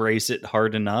just embrace it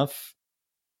hard enough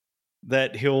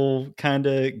that he'll kind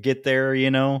of get there,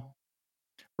 you know?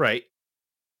 Right.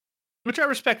 Which I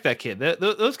respect that kid.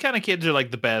 Those kind of kids are like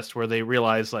the best, where they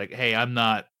realize like, hey, I'm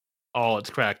not all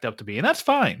it's cracked up to be, and that's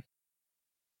fine.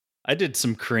 I did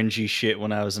some cringy shit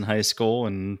when I was in high school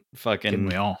and fucking, Didn't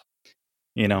we all?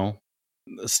 you know,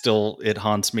 still it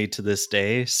haunts me to this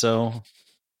day. So,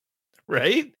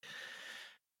 Right?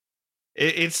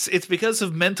 It's because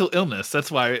of mental illness.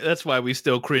 That's why we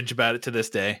still cringe about it to this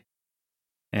day.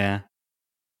 yeah.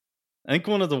 I think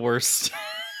one of the worst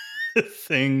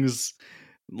things,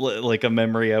 like a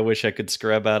memory I wish I could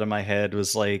scrub out of my head,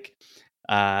 was like,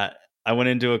 I went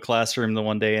into a classroom the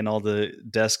one day and all the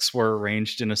desks were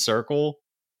arranged in a circle.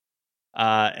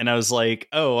 And I was like,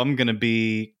 oh, I'm going to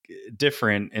be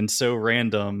different and so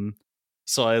random.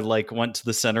 So I like went to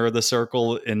the center of the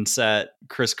circle and sat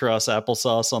crisscross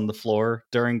applesauce on the floor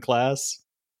during class.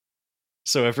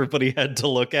 So everybody had to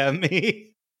look at me.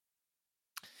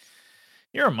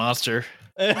 You're a monster.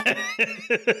 I've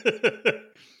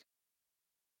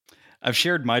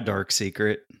shared my dark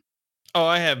secret. Oh,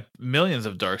 I have millions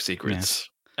of dark secrets.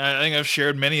 Yeah. I think I've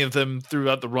shared many of them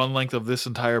throughout the run length of this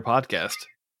entire podcast.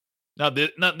 Not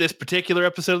this particular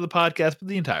episode of the podcast, but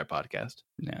the entire podcast.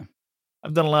 Yeah.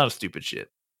 I've done a lot of stupid shit.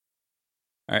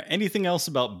 All right. Anything else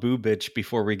about Boo Bitch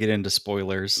before we get into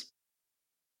spoilers?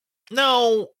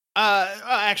 No.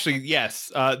 Actually,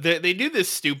 yes. They do this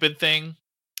stupid thing,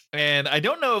 and I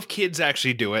don't know if kids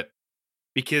actually do it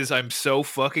because I'm so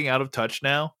fucking out of touch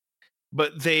now.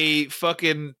 But they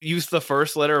fucking use the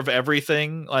first letter of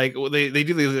everything. Like they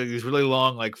do these really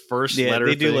long like first letter.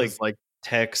 They do things, like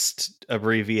text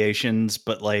abbreviations,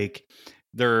 but like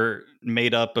they're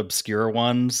made up obscure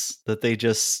ones that they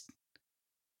just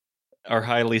are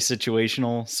highly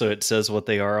situational, so it says what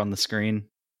they are on the screen.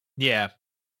 Yeah,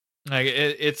 like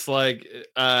it's like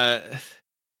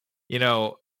you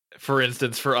know, for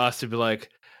instance, for us to be like,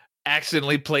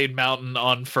 accidentally played Mountain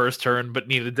on first turn, but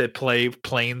needed to play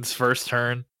Plains first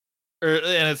turn,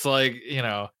 and it's like, you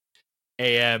know,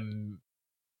 AM,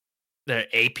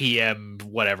 APM,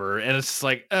 whatever, and it's just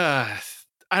like, I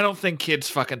don't think kids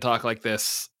fucking talk like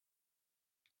this,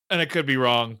 and it could be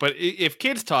wrong, but if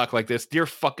kids talk like this, dear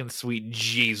fucking sweet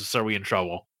Jesus, are we in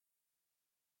trouble?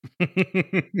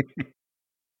 I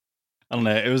don't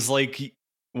know. It was like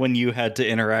when you had to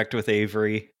interact with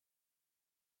Avery.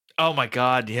 Oh my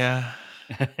god, yeah.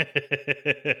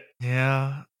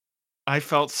 Yeah. I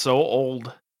felt so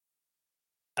old.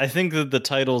 I think that the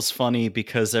title's funny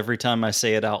because every time I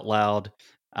say it out loud,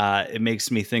 it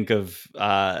makes me think of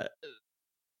a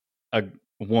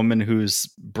woman whose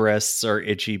breasts are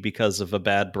itchy because of a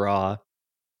bad bra,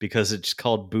 because it's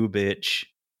called Boo Bitch.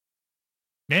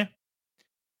 Yeah.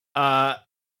 I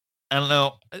don't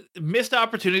know. Missed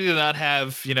opportunity to not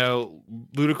have, you know,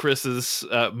 Ludacris's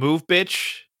Move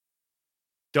Bitch.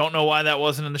 Don't know why that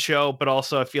wasn't in the show, but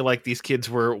also I feel like these kids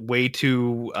were way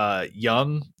too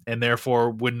young and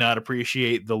therefore would not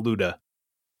appreciate the Luda.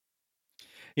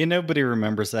 Yeah, nobody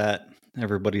remembers that.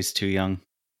 Everybody's too young.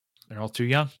 They're all too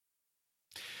young.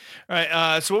 All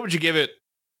right, so what would you give it?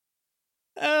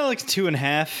 Like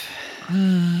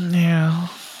 2.5. Yeah.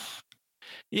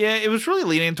 Yeah, it was really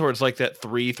leaning towards like that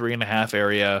 3.5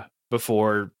 area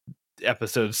before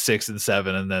episodes 6 and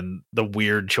 7, and then the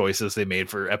weird choices they made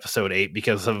for episode 8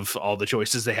 because of all the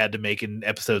choices they had to make in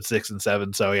episode 6 and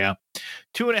 7. So yeah,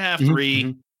 2.5, 3.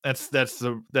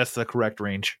 Mm-hmm. That's the correct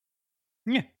range.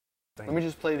 Yeah. Let me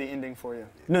just play the ending for you.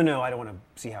 No, I don't want to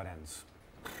see how it ends.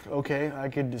 Okay, I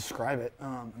could describe it.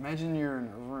 Imagine you're in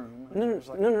a room. No,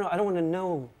 I don't want to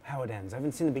know how it ends. I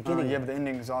haven't seen the beginning. Yeah, but the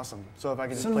ending is awesome. So if I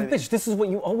could just Son play of a bitch, this is what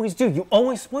you always do. You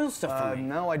always spoil stuff for me.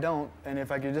 No, I don't. And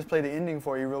if I could just play the ending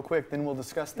for you real quick, then we'll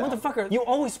discuss that. Motherfucker, you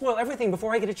always spoil everything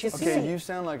before I get a chance to see it. Okay, you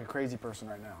sound like a crazy person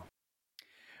right now.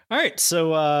 All right,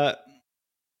 so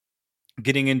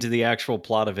getting into the actual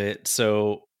plot of it.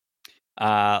 So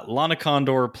Lana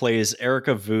Condor plays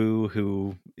Erica Vu,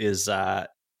 who is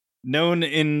known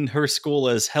in her school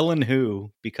as Helen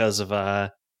Who because of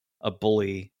a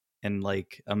bully and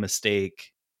like a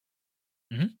mistake.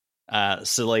 Mm-hmm.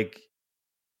 So like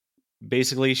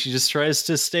basically she just tries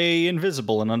to stay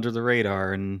invisible and under the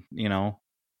radar, and you know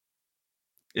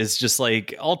is just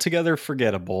like altogether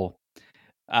forgettable.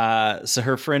 So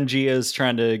her friend Gia is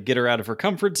trying to get her out of her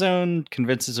comfort zone,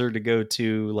 convinces her to go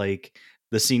to like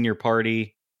the senior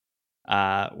party,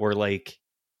 where like,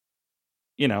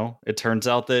 you know, it turns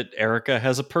out that Erica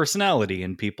has a personality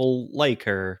and people like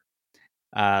her.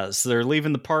 So they're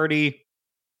leaving the party,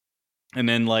 and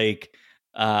then like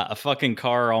a fucking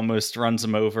car almost runs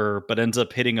them over, but ends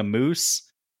up hitting a moose.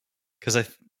 Because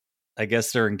I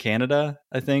guess they're in Canada,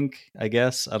 I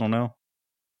guess. I don't know.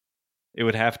 It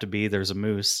would have to be. There's a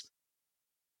moose.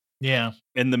 Yeah.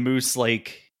 And the moose,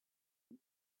 like,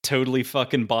 totally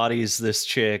fucking bodies this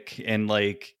chick, and,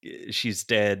 like, she's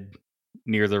dead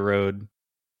near the road.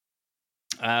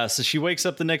 So she wakes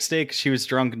up the next day because she was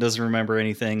drunk and doesn't remember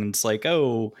anything. And it's like,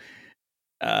 oh,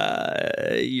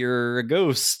 you're a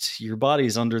ghost. Your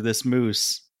body's under this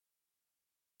moose.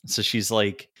 So she's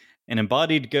like an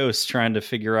embodied ghost trying to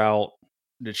figure out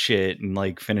the shit and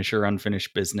like finish her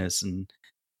unfinished business and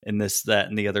this, that,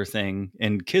 and the other thing,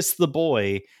 and kiss the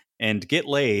boy and get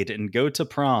laid and go to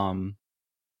prom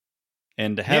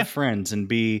and have friends and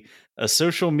be a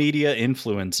social media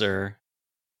influencer.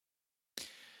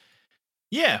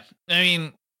 Yeah. I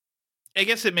mean, I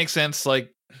guess it makes sense.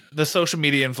 Like, the social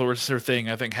media influencer thing,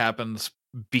 I think, happens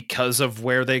because of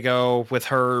where they go with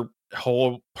her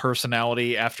whole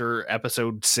personality after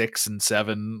episode 6 and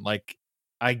 7. Like,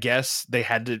 I guess they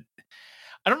had to,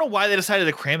 I don't know why they decided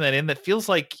to cram that in. That feels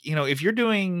like, you know, if you're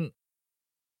doing,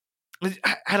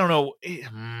 I don't know,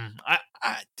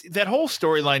 that whole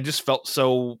storyline just felt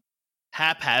so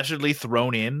haphazardly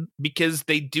thrown in because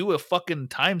they do a fucking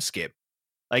time skip.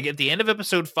 Like, at the end of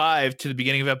episode 5 to the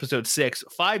beginning of episode 6,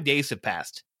 5 days have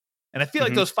passed. And I feel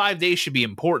like those 5 days should be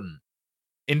important.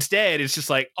 Instead, it's just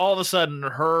like, all of a sudden,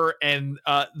 her and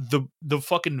the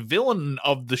fucking villain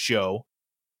of the show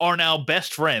are now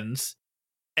best friends.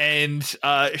 And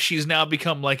she's now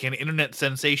become like an internet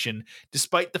sensation,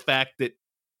 despite the fact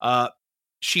that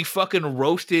she fucking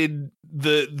roasted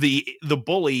the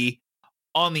bully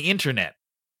on the internet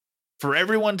for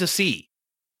everyone to see.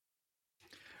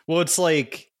 Well, it's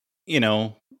like, you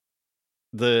know,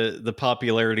 the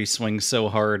popularity swings so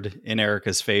hard in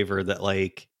Erica's favor that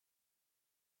like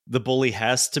the bully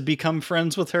has to become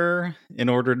friends with her in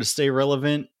order to stay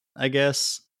relevant, I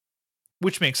guess.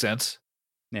 Which makes sense.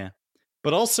 Yeah.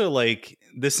 But also, like,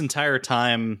 this entire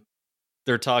time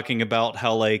they're talking about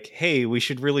how, like, hey, we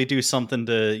should really do something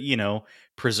to, you know,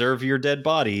 preserve your dead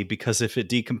body, because if it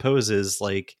decomposes,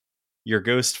 like, your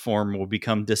ghost form will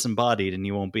become disembodied and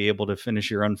you won't be able to finish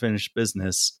your unfinished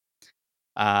business.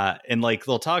 And like,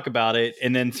 they'll talk about it,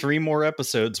 and then 3 more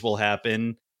episodes will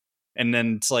happen. And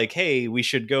then it's like, hey, we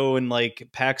should go and like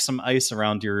pack some ice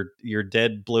around your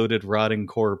dead, bloated, rotting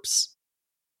corpse.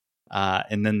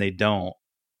 And then they don't.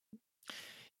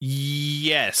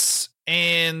 Yes.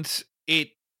 And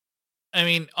I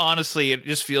mean, honestly, it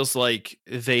just feels like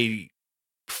they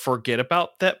forget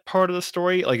about that part of the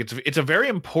story. Like, it's a very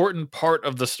important part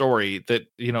of the story that,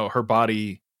 you know, her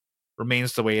body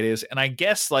remains the way it is. And I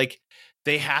guess like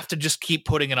they have to just keep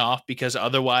putting it off because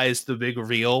otherwise the big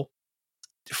reveal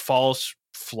falls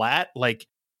flat. Like,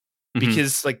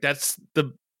 because like that's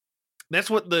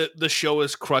what the show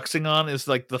is cruxing on, is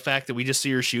like the fact that we just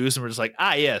see her shoes and we're just like,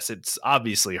 yes, it's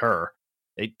obviously her.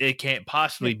 It can't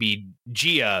possibly be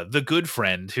Gia, the good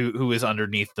friend who is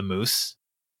underneath the moose.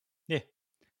 Yeah.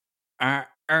 I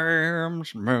am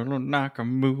smelling like a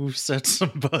moose that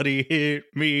somebody hit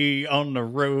me on the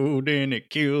road and it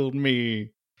killed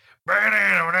me.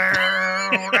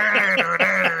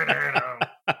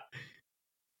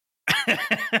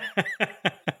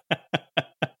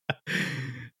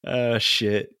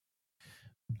 Shit.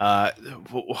 How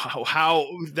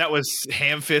that was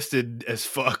ham-fisted as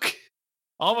fuck.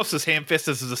 Almost as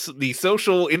ham-fisted as the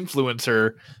social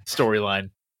influencer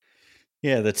storyline.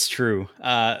 Yeah, that's true.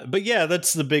 But yeah,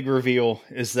 that's the big reveal,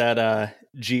 is that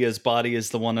Gia's body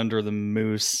is the one under the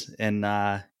moose,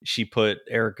 and she put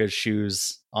Erica's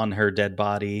shoes on her dead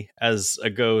body as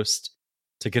a ghost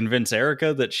to convince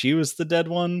Erica that she was the dead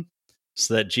one,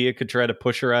 so that Gia could try to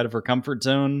push her out of her comfort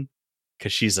zone,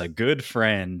 because she's a good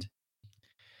friend.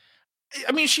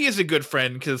 I mean, she is a good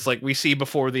friend because, like, we see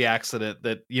before the accident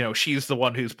that, you know, she's the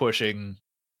one who's pushing.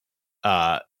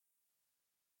 Why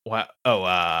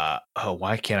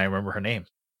can't I remember her name?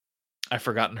 I've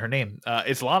forgotten her name.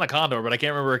 It's Lana Condor, but I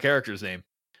can't remember her character's name.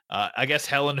 I guess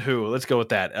Helen Hu. Let's go with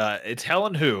that. It's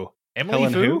Helen Hu. Emily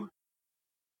Helen Vu? Hu?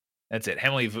 That's it.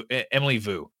 Emily Vu.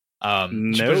 She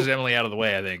Nope. pushes Emily out of the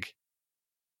way, I think.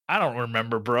 I don't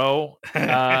remember, bro.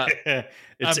 I'm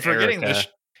forgetting Erica. this.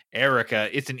 Erica.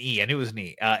 It's an E. I knew it was an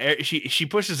E. She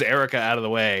pushes Erica out of the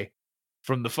way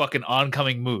from the fucking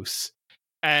oncoming moose.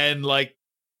 And, like,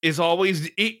 is always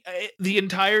the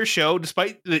entire show,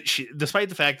 despite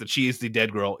the fact that she is the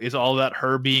dead girl, is all about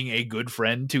her being a good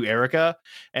friend to Erica,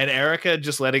 and Erica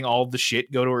just letting all the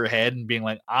shit go to her head and being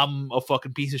like, I'm a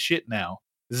fucking piece of shit now.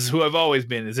 This is who I've always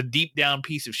been, is a deep down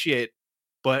piece of shit,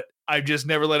 but I've just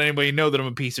never let anybody know that I'm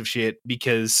a piece of shit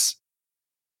because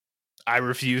I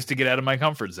refuse to get out of my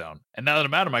comfort zone. And now that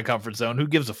I'm out of my comfort zone, who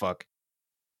gives a fuck?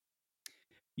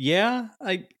 Yeah,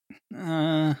 I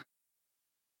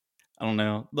don't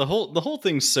know. The whole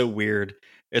thing's so weird.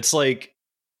 It's like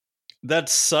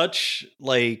that's such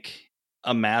like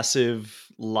a massive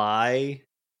lie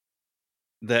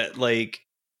that like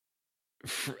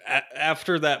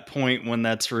after that point when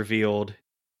that's revealed,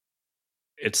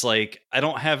 it's like I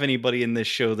don't have anybody in this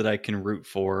show that I can root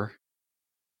for.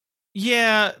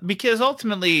 Yeah, because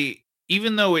ultimately,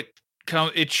 even though it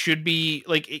should be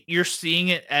like you're seeing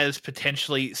it as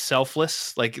potentially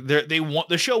selfless. Like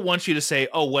the show wants you to say,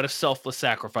 "Oh, what a selfless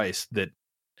sacrifice that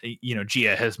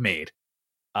Gia has made."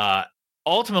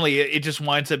 Ultimately, it just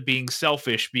winds up being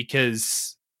selfish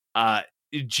because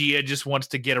Gia just wants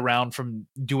to get around from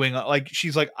doing like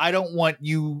she's like, I don't want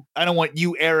you,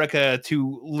 Erica,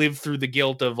 to live through the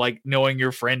guilt of like knowing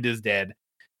your friend is dead.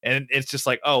 And it's just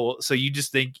like, oh, so you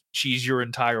just think she's your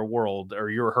entire world or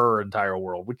you're her entire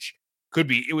world, which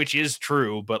is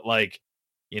true, but like,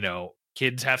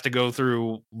 kids have to go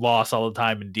through loss all the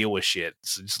time and deal with shit.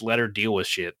 So just let her deal with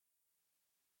shit.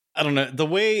 I don't know. The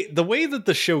way that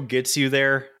the show gets you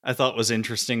there, I thought was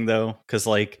interesting though, because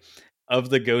like of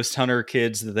the ghost hunter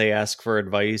kids that they ask for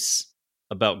advice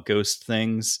about ghost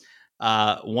things,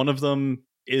 one of them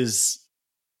is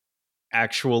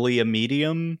actually a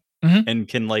medium. Mm-hmm. And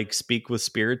can like speak with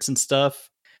spirits and stuff,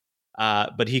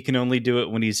 but he can only do it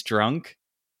when he's drunk.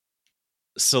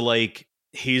 So like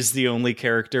he's the only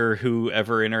character who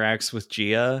ever interacts with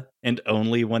Gia, and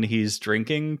only when he's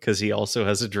drinking, because he also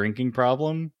has a drinking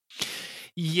problem.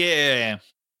 Yeah,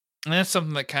 and that's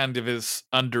something that kind of is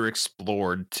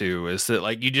underexplored too. Is that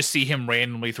like you just see him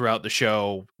randomly throughout the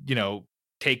show,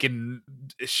 taking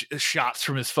shots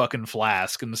from his fucking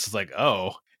flask, and this is like,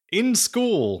 oh. In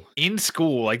school,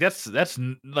 like that's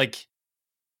like,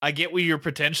 I get what you're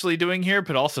potentially doing here,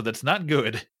 but also that's not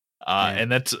good.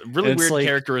 And that's really weird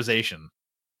characterization.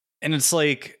 And it's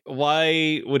like,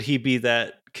 why would he be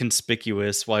that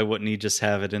conspicuous? Why wouldn't he just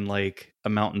have it in like a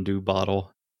Mountain Dew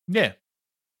bottle? Yeah.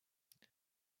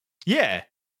 That's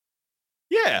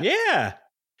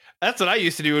what I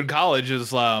used to do in college.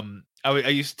 Is I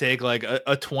used to take like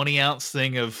a 20-ounce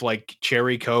thing of like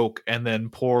cherry Coke and then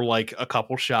pour like a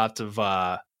couple shots of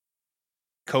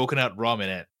coconut rum in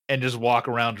it and just walk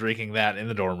around drinking that in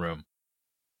the dorm room.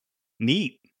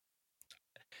 Neat.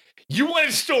 You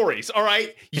wanted stories, all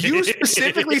right? You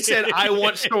specifically said, I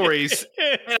want stories.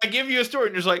 And I give you a story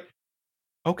and you're just like,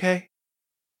 okay.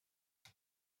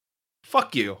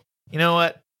 Fuck you. You know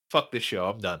what? Fuck this show.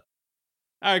 I'm done.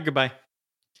 All right, goodbye.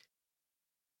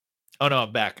 Oh no,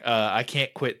 I'm back. I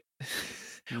can't quit.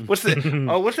 What's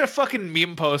that fucking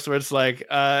meme post where it's like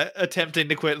attempting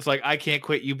to quit? It's like, I can't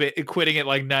quit you, quitting at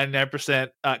like 99%.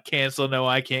 Cancel. No,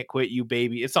 I can't quit you,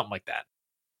 baby. It's something like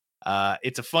that.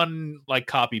 It's a fun like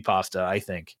copy pasta, I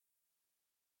think.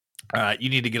 You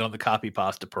need to get on the copy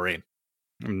pasta parade.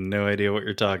 I have no idea what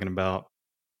you're talking about.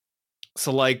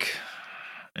 So like,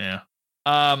 yeah.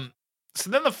 So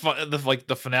then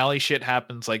the finale shit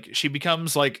happens. Like she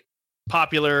becomes like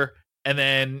popular. And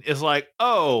then is like,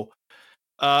 oh,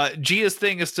 Gia's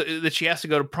thing is that she has to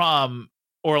go to prom,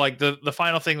 or like the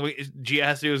final thing Gia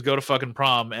has to do is go to fucking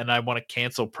prom, and I want to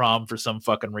cancel prom for some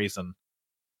fucking reason.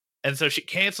 And so she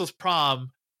cancels prom,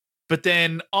 but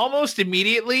then almost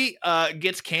immediately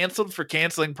gets canceled for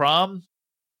canceling prom.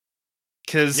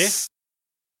 Because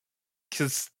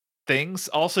things.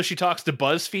 Also, she talks to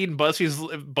BuzzFeed, and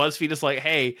BuzzFeed is like,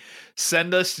 hey,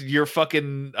 send us your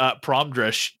fucking prom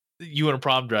dress. You in a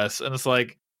prom dress. And it's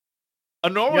like, a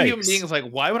normal human being is like,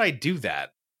 why would I do that?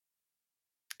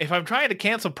 If I'm trying to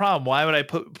cancel prom, why would I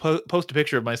post a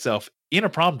picture of myself in a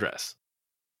prom dress?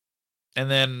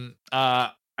 And then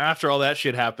after all that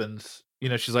shit happens,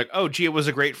 she's like, oh, Gia was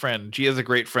a great friend. Gia's a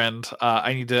great friend.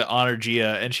 I need to honor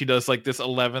Gia. And she does like this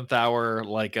 11th hour,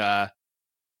 like,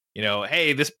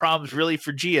 hey, this prom's really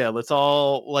for Gia. Let's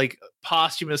all like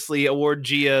posthumously award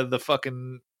Gia the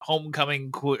fucking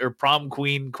homecoming or prom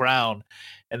queen crown.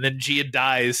 And then Gia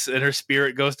dies and her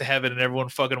spirit goes to heaven and everyone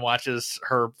fucking watches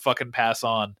her fucking pass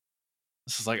on.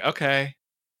 This is like, okay,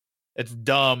 it's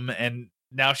dumb. And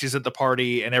now she's at the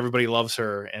party and everybody loves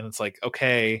her. And it's like,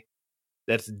 okay,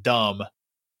 that's dumb.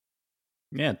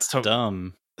 Yeah, it's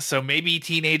dumb. So maybe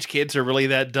teenage kids are really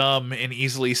that dumb and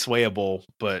easily swayable,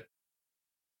 but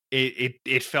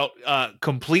it felt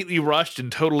completely rushed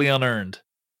and totally unearned.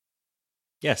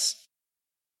 Yes.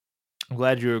 I'm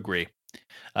glad you agree.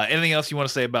 Anything else you want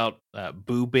to say about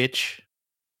Boo Bitch?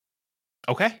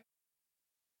 Okay.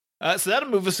 So that'll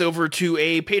move us over to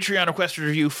a Patreon requested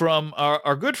review from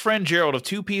our good friend Gerald of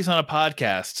Two Peas on a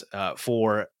Podcast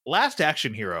for Last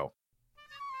Action Hero.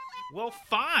 Well,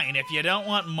 fine, if you don't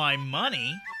want my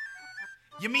money.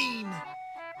 You mean,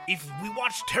 if we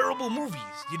watch terrible movies,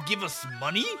 you'd give us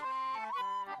money?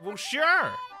 Well,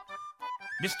 sure.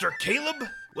 Mr. Caleb,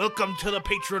 welcome to the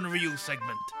Patreon review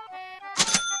segment.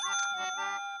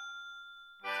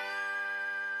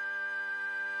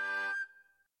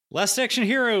 Last Action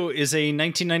Hero is a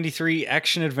 1993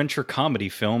 action-adventure comedy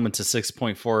film. It's a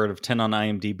 6.4 out of 10 on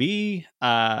IMDb,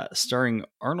 starring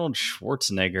Arnold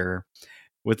Schwarzenegger.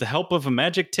 With the help of a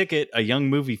magic ticket, a young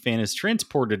movie fan is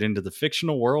transported into the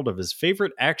fictional world of his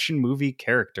favorite action movie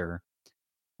character.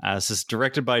 This is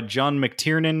directed by John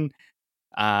McTiernan,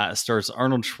 stars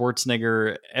Arnold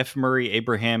Schwarzenegger, F. Murray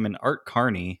Abraham, and Art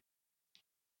Carney.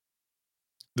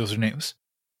 Those are names.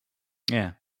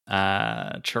 Yeah.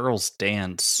 Charles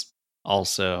Dance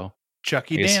also.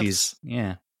 Chucky Dance.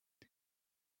 Yeah.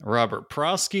 Robert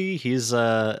Prosky, he's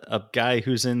a guy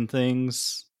who's in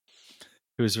things,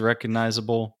 who's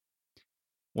recognizable.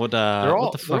 What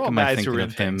the fuck am I thinking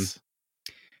of him?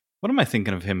 What am I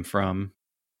thinking of him from?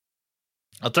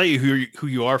 I'll tell you who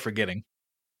you are forgetting.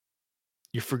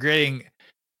 You're forgetting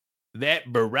that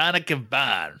Veronica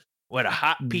Vaughn. What a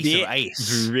hot piece of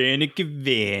ice. Veronica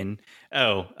Vaughn.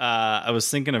 Oh, I was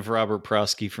thinking of Robert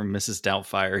Prosky from Mrs.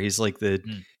 Doubtfire. He's like the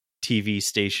TV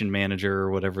station manager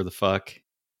or whatever the fuck.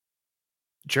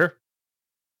 Sure.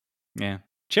 Yeah.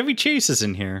 Chevy Chase is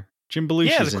in here. Jim Belushi is in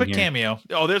here. Yeah, there's a quick cameo.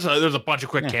 Oh, there's a bunch of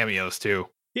quick cameos too.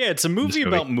 Yeah, it's a movie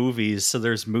about movies, so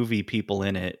there's movie people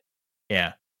in it.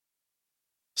 Yeah.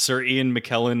 Sir Ian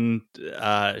McKellen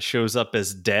shows up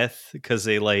as Death because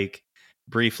they like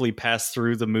briefly pass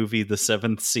through the movie The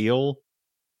Seventh Seal,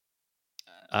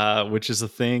 which is a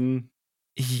thing.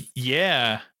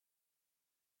 Yeah.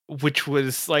 Which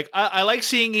was like, I like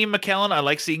seeing Ian McKellen. I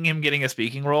like seeing him getting a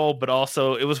speaking role, but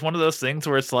also it was one of those things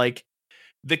where it's like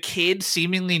the kid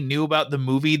seemingly knew about the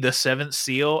movie The Seventh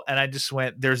Seal, and I just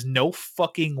went, there's no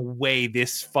fucking way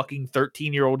this fucking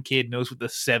 13-year-old kid knows what The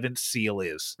Seventh Seal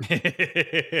is.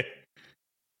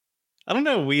 I don't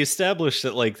know. We established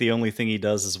that like the only thing he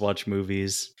does is watch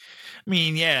movies. I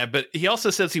mean, yeah, but he also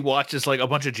says he watches like a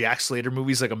bunch of Jack Slater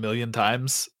movies like a million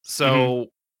times. So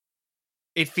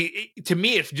to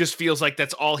me, it just feels like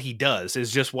that's all he does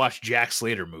is just watch Jack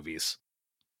Slater movies.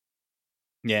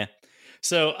 Yeah.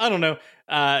 So I don't know.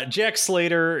 Jack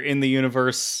Slater in the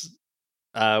universe,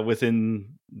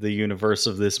 within the universe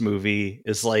of this movie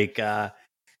is like, the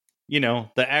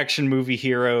action movie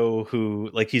hero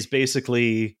who like, he's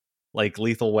basically like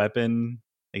Lethal Weapon.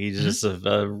 Like, he's just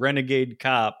a renegade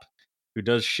cop who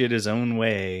does shit his own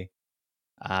way,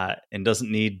 and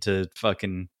doesn't need to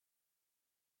fucking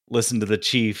listen to the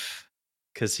chief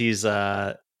because he's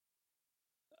damn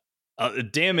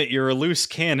it, you're a loose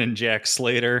cannon, Jack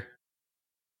Slater.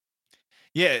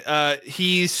 Yeah,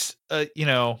 he's the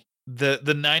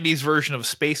 90s version of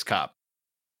Space Cop.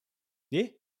 Yeah.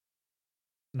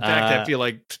 In fact, I feel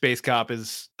like Space Cop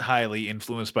is highly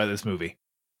influenced by this movie.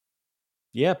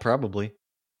 Yeah, probably.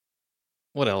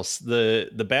 What else?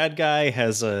 The bad guy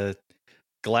has a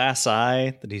glass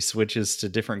eye that he switches to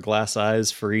different glass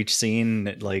eyes for each scene.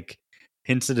 It like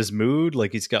hints at his mood.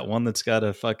 Like he's got one that's got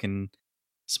a fucking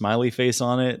smiley face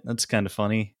on it. That's kind of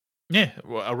funny. Yeah,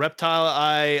 a reptile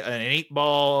eye, an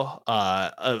 8-ball,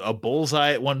 a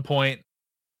bullseye at one point.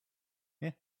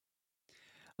 Yeah.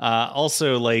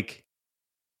 Also, like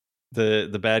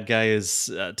the bad guy is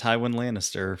Tywin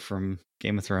Lannister from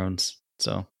Game of Thrones.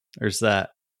 So there's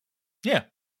that. Yeah.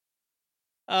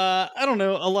 I don't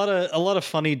know. A lot of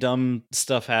funny, dumb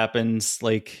stuff happens,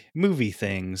 like movie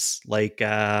things. Like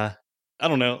I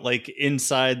don't know, like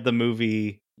inside the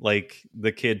movie, like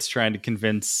the kid's trying to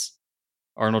convince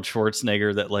Arnold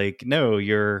Schwarzenegger that like, no,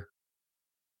 you're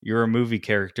a movie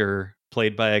character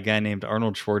played by a guy named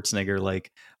Arnold Schwarzenegger.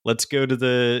 Like, let's go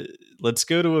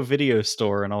to a video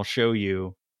store and I'll show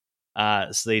you.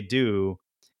 So they do.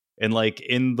 And like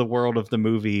in the world of the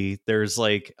movie, there's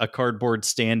like a cardboard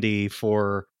standee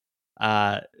for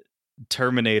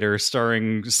Terminator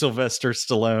starring Sylvester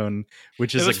Stallone,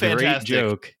 which is a great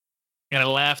joke. And I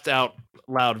laughed out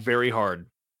loud very hard.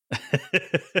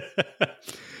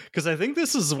 Because I think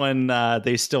this is when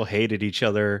they still hated each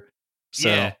other. So.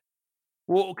 Yeah.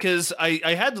 Well, because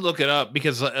I had to look it up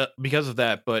because of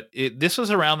that, but this was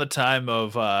around the time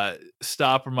of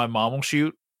Stop or My Mom Will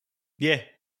Shoot. Yeah.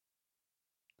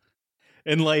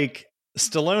 And like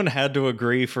Stallone had to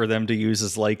agree for them to use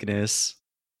his likeness.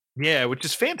 Yeah, which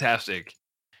is fantastic.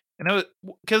 And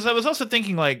because I was also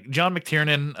thinking like John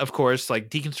McTiernan, of course, like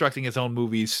deconstructing his own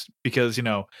movies because,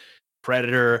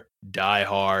 Predator, Die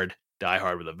Hard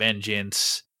with a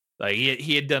Vengeance. Like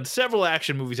he had done several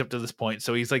action movies up to this point,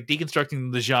 so he's like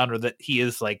deconstructing the genre that he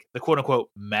is like the quote unquote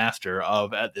master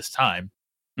of at this time.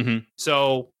 Mm-hmm.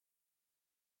 So,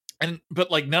 but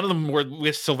like none of them were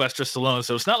with Sylvester Stallone,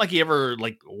 so it's not like he ever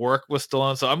like worked with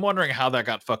Stallone. So I'm wondering how that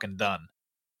got fucking done,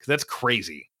 because that's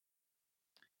crazy.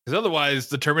 Because otherwise,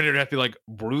 the Terminator would have to be like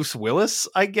Bruce Willis,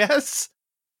 I guess.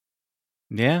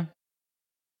 Yeah.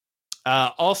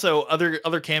 Also,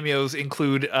 other cameos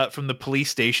include from the police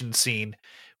station scene.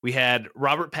 We had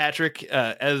Robert Patrick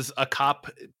as a cop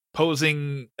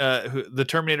posing, the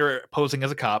Terminator posing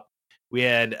as a cop. We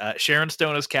had Sharon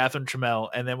Stone as Catherine Trammell,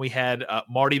 and then we had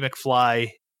Marty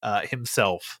McFly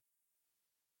himself,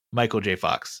 Michael J.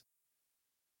 Fox.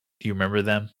 Do you remember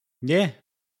them? Yeah.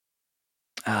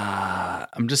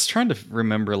 I'm just trying to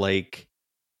remember like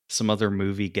some other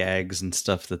movie gags and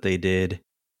stuff that they did.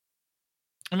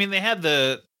 I mean, they had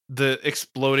the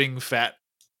exploding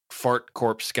fart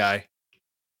corpse guy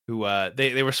who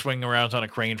they were swinging around on a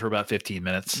crane for about 15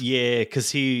 minutes. Yeah,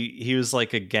 because he was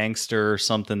like a gangster or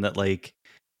something that like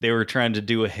they were trying to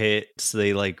do a hit, so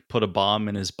they like put a bomb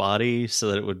in his body so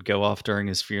that it would go off during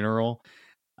his funeral.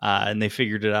 And they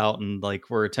figured it out and like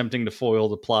were attempting to foil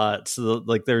the plot. So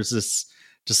like there's this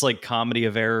just like comedy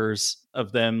of errors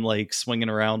of them like swinging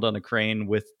around on a crane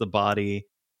with the body,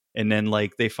 and then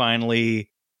like they finally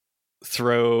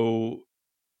throw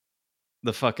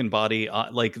the fucking body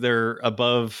like they're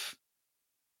above,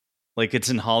 like it's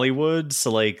in Hollywood, so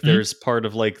like there's part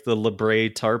of like the La Brea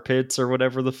tar pits or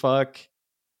whatever the fuck,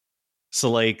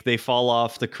 so like they fall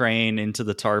off the crane into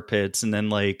the tar pits, and then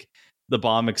like the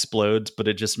bomb explodes, but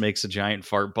it just makes a giant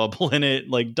fart bubble in it,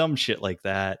 like dumb shit like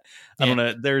that. I don't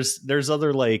know, there's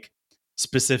other like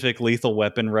specific Lethal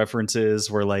Weapon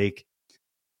references where like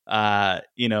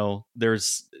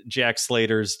there's Jack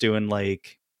Slater's doing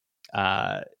like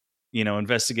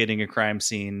investigating a crime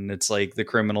scene. It's like the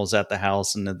criminal's at the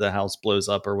house and the house blows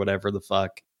up or whatever the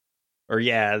fuck. Or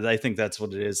yeah, I think that's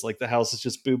what it is. Like the house is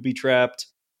just booby trapped.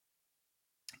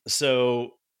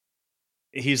 So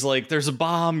he's like, there's a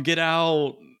bomb, get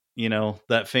out.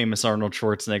 That famous Arnold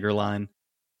Schwarzenegger line.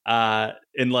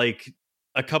 And like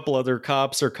a couple other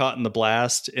cops are caught in the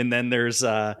blast. And then there's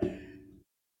the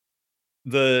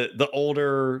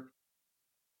older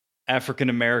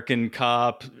African-American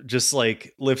cop just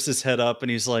like lifts his head up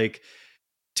and he's like,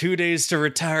 2 days to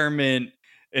retirement.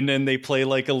 And then they play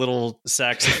like a little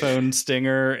saxophone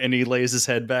stinger and he lays his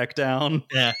head back down.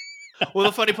 Yeah. Well,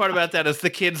 the funny part about that is the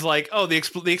kid's like, oh, the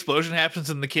explosion happens,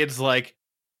 and the kid's like,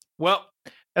 well,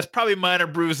 that's probably minor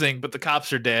bruising, but the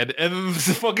cops are dead, and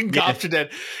the fucking cops are dead.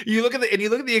 You look at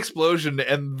the explosion,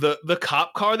 and the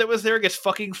cop car that was there gets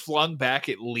fucking flung back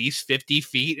at least 50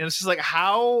 feet, and it's just like,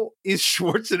 how is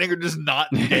Schwarzenegger just not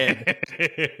dead?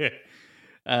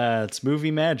 It's movie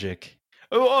magic.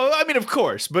 Oh, I mean, of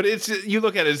course, but you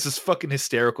look at it, it's just fucking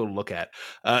hysterical to look at.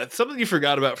 Something you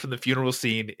forgot about from the funeral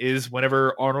scene is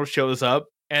whenever Arnold shows up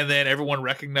and then everyone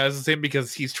recognizes him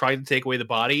because he's trying to take away the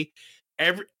body.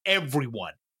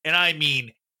 Everyone, and I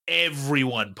mean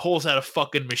everyone, pulls out a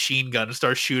fucking machine gun and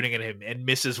starts shooting at him and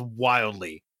misses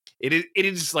wildly. It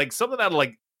is like something out of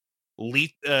like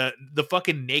the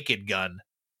fucking Naked Gun.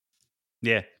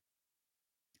 Yeah.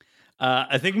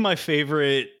 I think my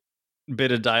favorite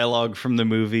bit of dialogue from the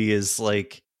movie is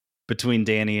like between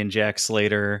Danny and Jack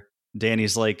Slater.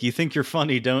 Danny's like, you think you're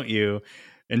funny, don't you?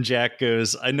 And Jack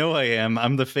goes, I know I am.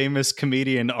 I'm the famous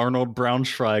comedian Arnold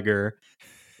Braunschweiger.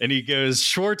 And he goes,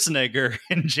 Schwarzenegger.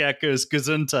 And Jack goes,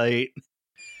 Gesundheit.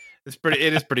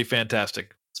 It is pretty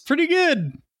fantastic. It's pretty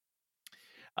good.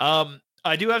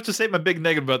 I do have to say my big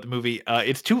negative about the movie.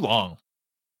 It's too long.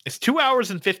 It's 2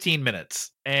 hours and 15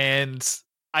 minutes. And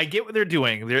I get what they're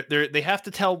doing. They have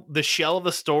to tell the shell of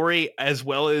the story as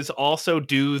well as also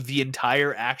do the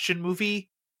entire action movie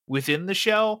within the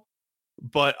shell.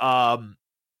 But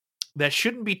that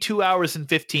shouldn't be 2 hours and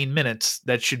 15 minutes.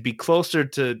 That should be closer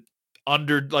to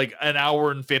under like an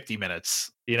hour and 50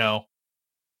 minutes, Yeah.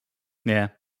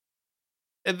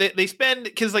 And they spend,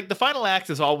 because like the final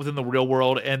act is all within the real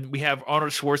world, and we have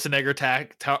Arnold Schwarzenegger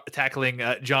tackling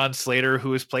John Slater,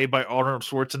 who is played by Arnold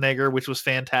Schwarzenegger, which was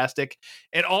fantastic.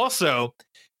 And also,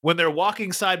 when they're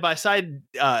walking side by side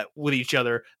with each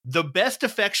other, the best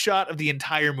effect shot of the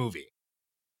entire movie.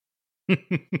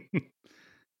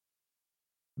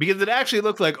 Because it actually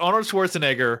looked like Arnold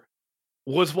Schwarzenegger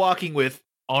was walking with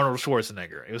Arnold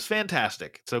Schwarzenegger. It was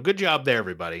fantastic. So good job there,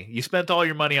 everybody. You spent all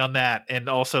your money on that, and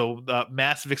also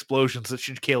massive explosions that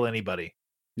should kill anybody.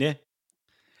 Yeah.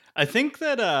 I think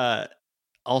that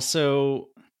also,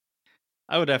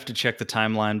 I would have to check the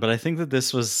timeline, but I think that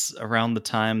this was around the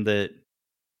time that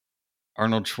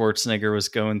Arnold Schwarzenegger was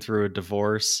going through a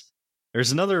divorce.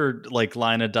 There's another like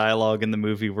line of dialogue in the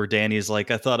movie where Danny's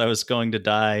like, I thought I was going to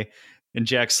die. And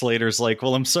Jack Slater's like,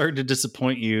 well, I'm sorry to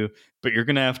disappoint you, but you're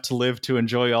going to have to live to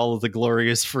enjoy all of the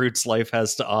glorious fruits life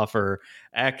has to offer.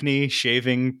 Acne,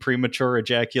 shaving, premature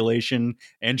ejaculation,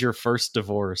 and your first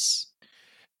divorce.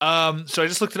 So I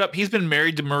just looked it up. He's been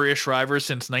married to Maria Shriver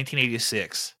since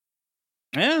 1986.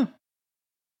 Yeah.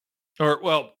 Or,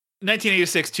 well,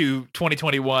 1986 to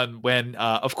 2021 when,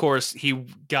 of course, he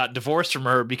got divorced from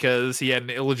her because he had an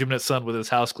illegitimate son with his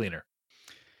house cleaner.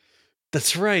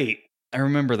 That's right. I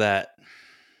remember that.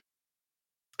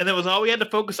 And that was all we had to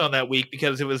focus on that week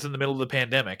because it was in the middle of the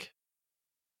pandemic.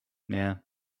 Yeah.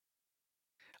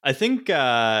 I think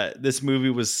this movie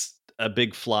was a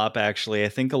big flop, actually. I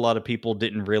think a lot of people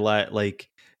didn't realize, like,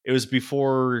 it was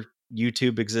before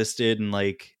YouTube existed and,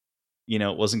 like, you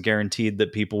know, it wasn't guaranteed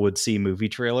that people would see movie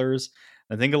trailers.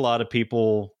 I think a lot of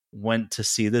people went to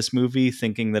see this movie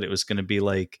thinking that it was going to be,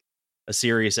 like, a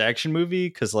serious action movie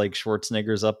because, like,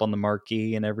 Schwarzenegger's up on the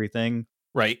marquee and everything.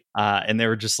 Right. And they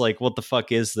were just like, what the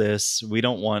fuck is this? We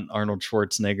don't want Arnold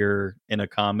Schwarzenegger in a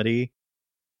comedy.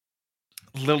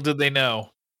 Little did they know.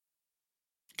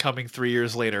 Coming 3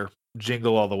 years later,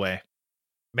 Jingle All the Way.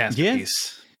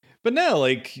 Masterpiece. Yeah. But no,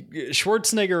 like,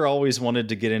 Schwarzenegger always wanted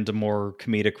to get into more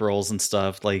comedic roles and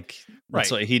stuff. Like,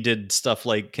 that's why he did stuff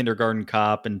like Kindergarten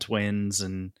Cop and Twins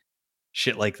and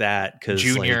shit like that.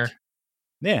 Junior.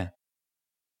 Like,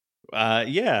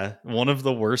 yeah, one of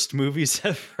the worst movies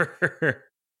ever.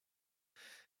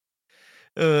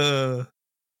 But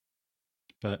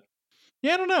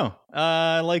yeah, I don't know.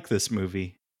 I like this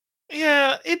movie.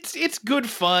 Yeah, it's good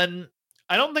fun.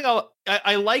 I don't think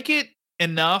I like it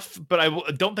enough, but I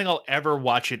don't think I'll ever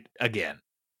watch it again.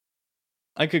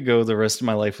 I could go the rest of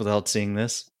my life without seeing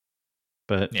this,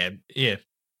 but yeah,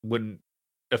 wouldn't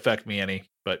affect me any.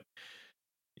 But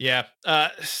yeah,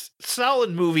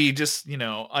 solid movie. Just, you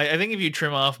know, I think if you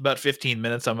trim off about 15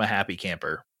 minutes, I'm a happy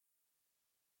camper.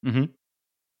 Mm-hmm.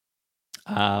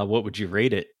 What would you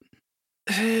rate it?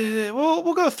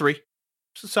 We'll go 3.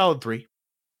 It's a solid 3.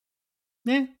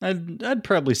 Yeah, I'd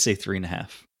probably say 3.5.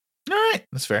 All right,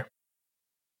 that's fair.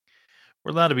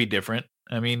 We're allowed to be different.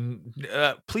 I mean,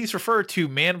 please refer to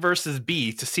Man vs.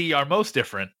 Bee to see our most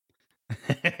different.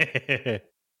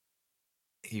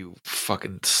 You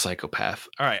fucking psychopath.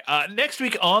 All right. Next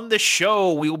week on the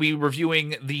show, we will be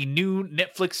reviewing the new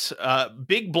Netflix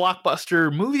big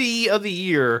blockbuster movie of the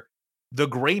year, The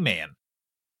Gray Man.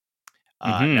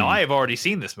 Now, I have already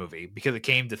seen this movie because it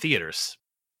came to theaters.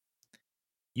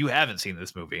 You haven't seen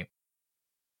this movie.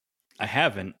 I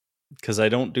haven't, because I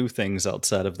don't do things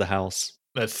outside of the house.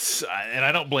 And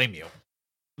I don't blame you.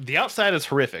 The outside is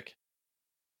horrific.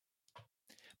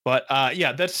 But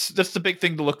yeah, that's the big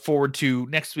thing to look forward to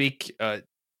next week.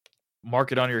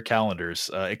 Mark it on your calendars.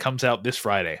 It comes out this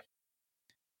Friday.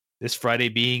 This Friday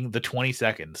being the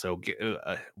 22nd. So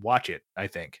watch it, I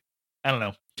think. I don't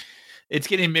know. It's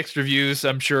getting mixed reviews.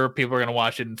 I'm sure people are going to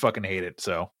watch it and fucking hate it.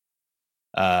 So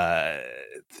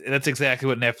that's exactly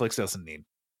what Netflix doesn't need.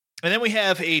 And then we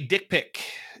have a dick pic.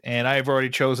 And I've already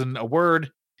chosen a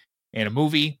word and a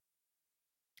movie.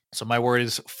 So my word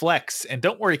is flex. And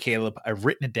don't worry, Caleb, I've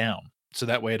written it down. So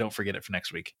that way I don't forget it for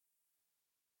next week.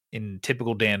 In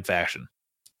typical Dan fashion.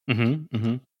 Mm-hmm,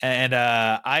 mm-hmm. And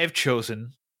I have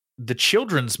chosen the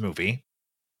children's movie,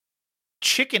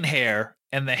 Chicken Hair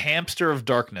and the Hamster of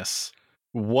Darkness.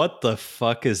 What the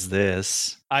fuck is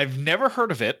this? I've never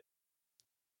heard of it,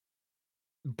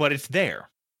 but it's there.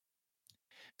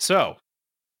 So,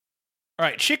 all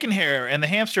right, Chicken Hair and the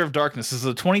Hamster of Darkness is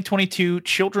a 2022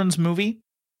 children's movie.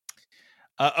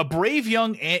 A brave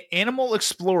young animal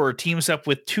explorer teams up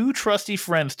with 2 trusty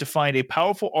friends to find a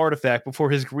powerful artifact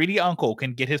before his greedy uncle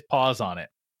can get his paws on it.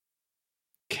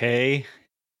 Okay.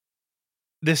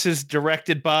 This is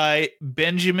directed by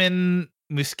Benjamin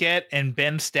Muscat and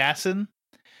Ben Stassen.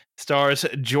 Stars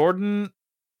Jordan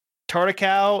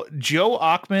Tartakow, Joe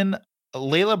Achman,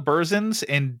 Layla Berzins,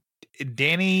 and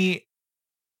Danny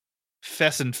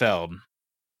Fessenfeld.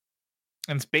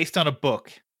 And it's based on a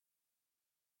book.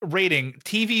 Rating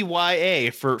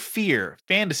TVYA for fear,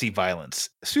 fantasy violence,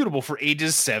 suitable for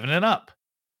ages 7 and up.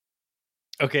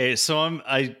 Okay, so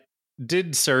I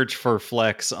did search for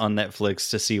Flex on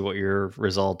Netflix to see what your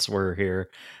results were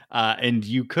here. And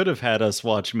you could have had us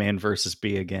watch Man vs.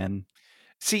 Bee again.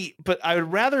 See, but I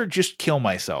would rather just kill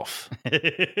myself.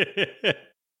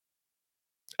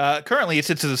 Currently, it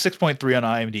sits as a 6.3 on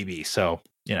IMDb, so,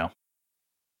 you know.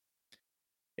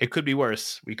 It could be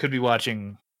worse. We could be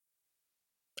watching,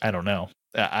 I don't know,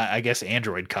 I guess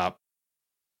Android Cop.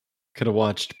 Could have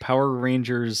watched Power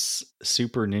Rangers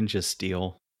Super Ninja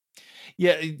Steel.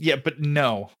 Yeah, but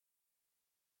no.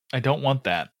 I don't want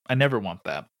that. I never want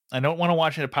that. I don't want to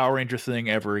watch a Power Ranger thing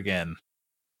ever again.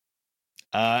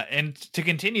 And to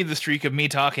continue the streak of me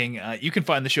talking, you can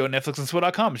find the show at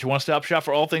netflixandswill.com. If you want to stop shop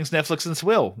for all things Netflix and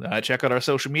Swill, check out our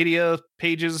social media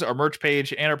pages, our merch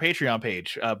page, and our Patreon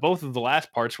page. Both of the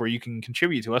last parts where you can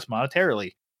contribute to us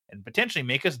monetarily and potentially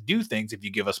make us do things if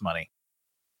you give us money.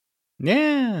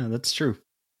 Yeah, that's true.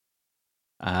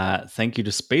 Thank you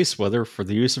to Space Weather for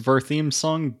the use of our theme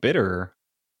song, Bitter.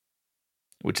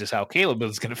 Which is how Caleb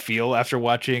is going to feel after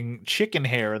watching Chicken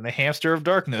Hair and the Hamster of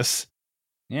Darkness.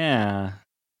 Yeah,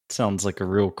 sounds like a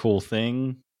real cool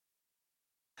thing.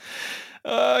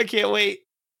 I can't wait.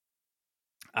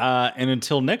 And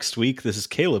until next week, this is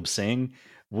Caleb saying,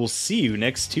 we'll see you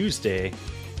next Tuesday.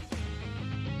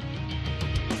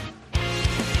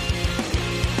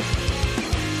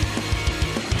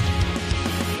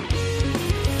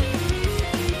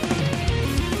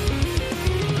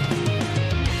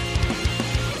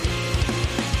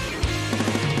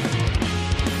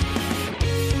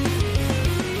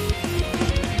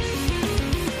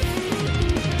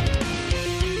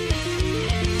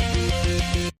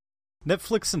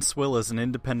 Netflix and Swill is an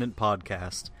independent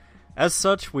podcast. As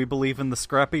such, we believe in the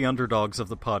scrappy underdogs of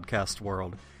the podcast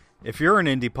world. If you're an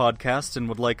indie podcast and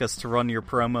would like us to run your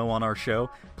promo on our show,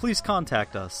 please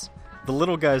contact us. The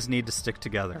little guys need to stick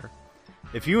together.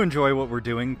 If you enjoy what we're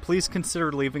doing, please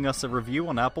consider leaving us a review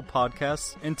on Apple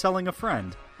Podcasts and telling a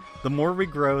friend. The more we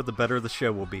grow, the better the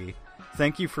show will be.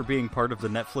 Thank you for being part of the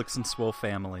Netflix and Swill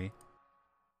family.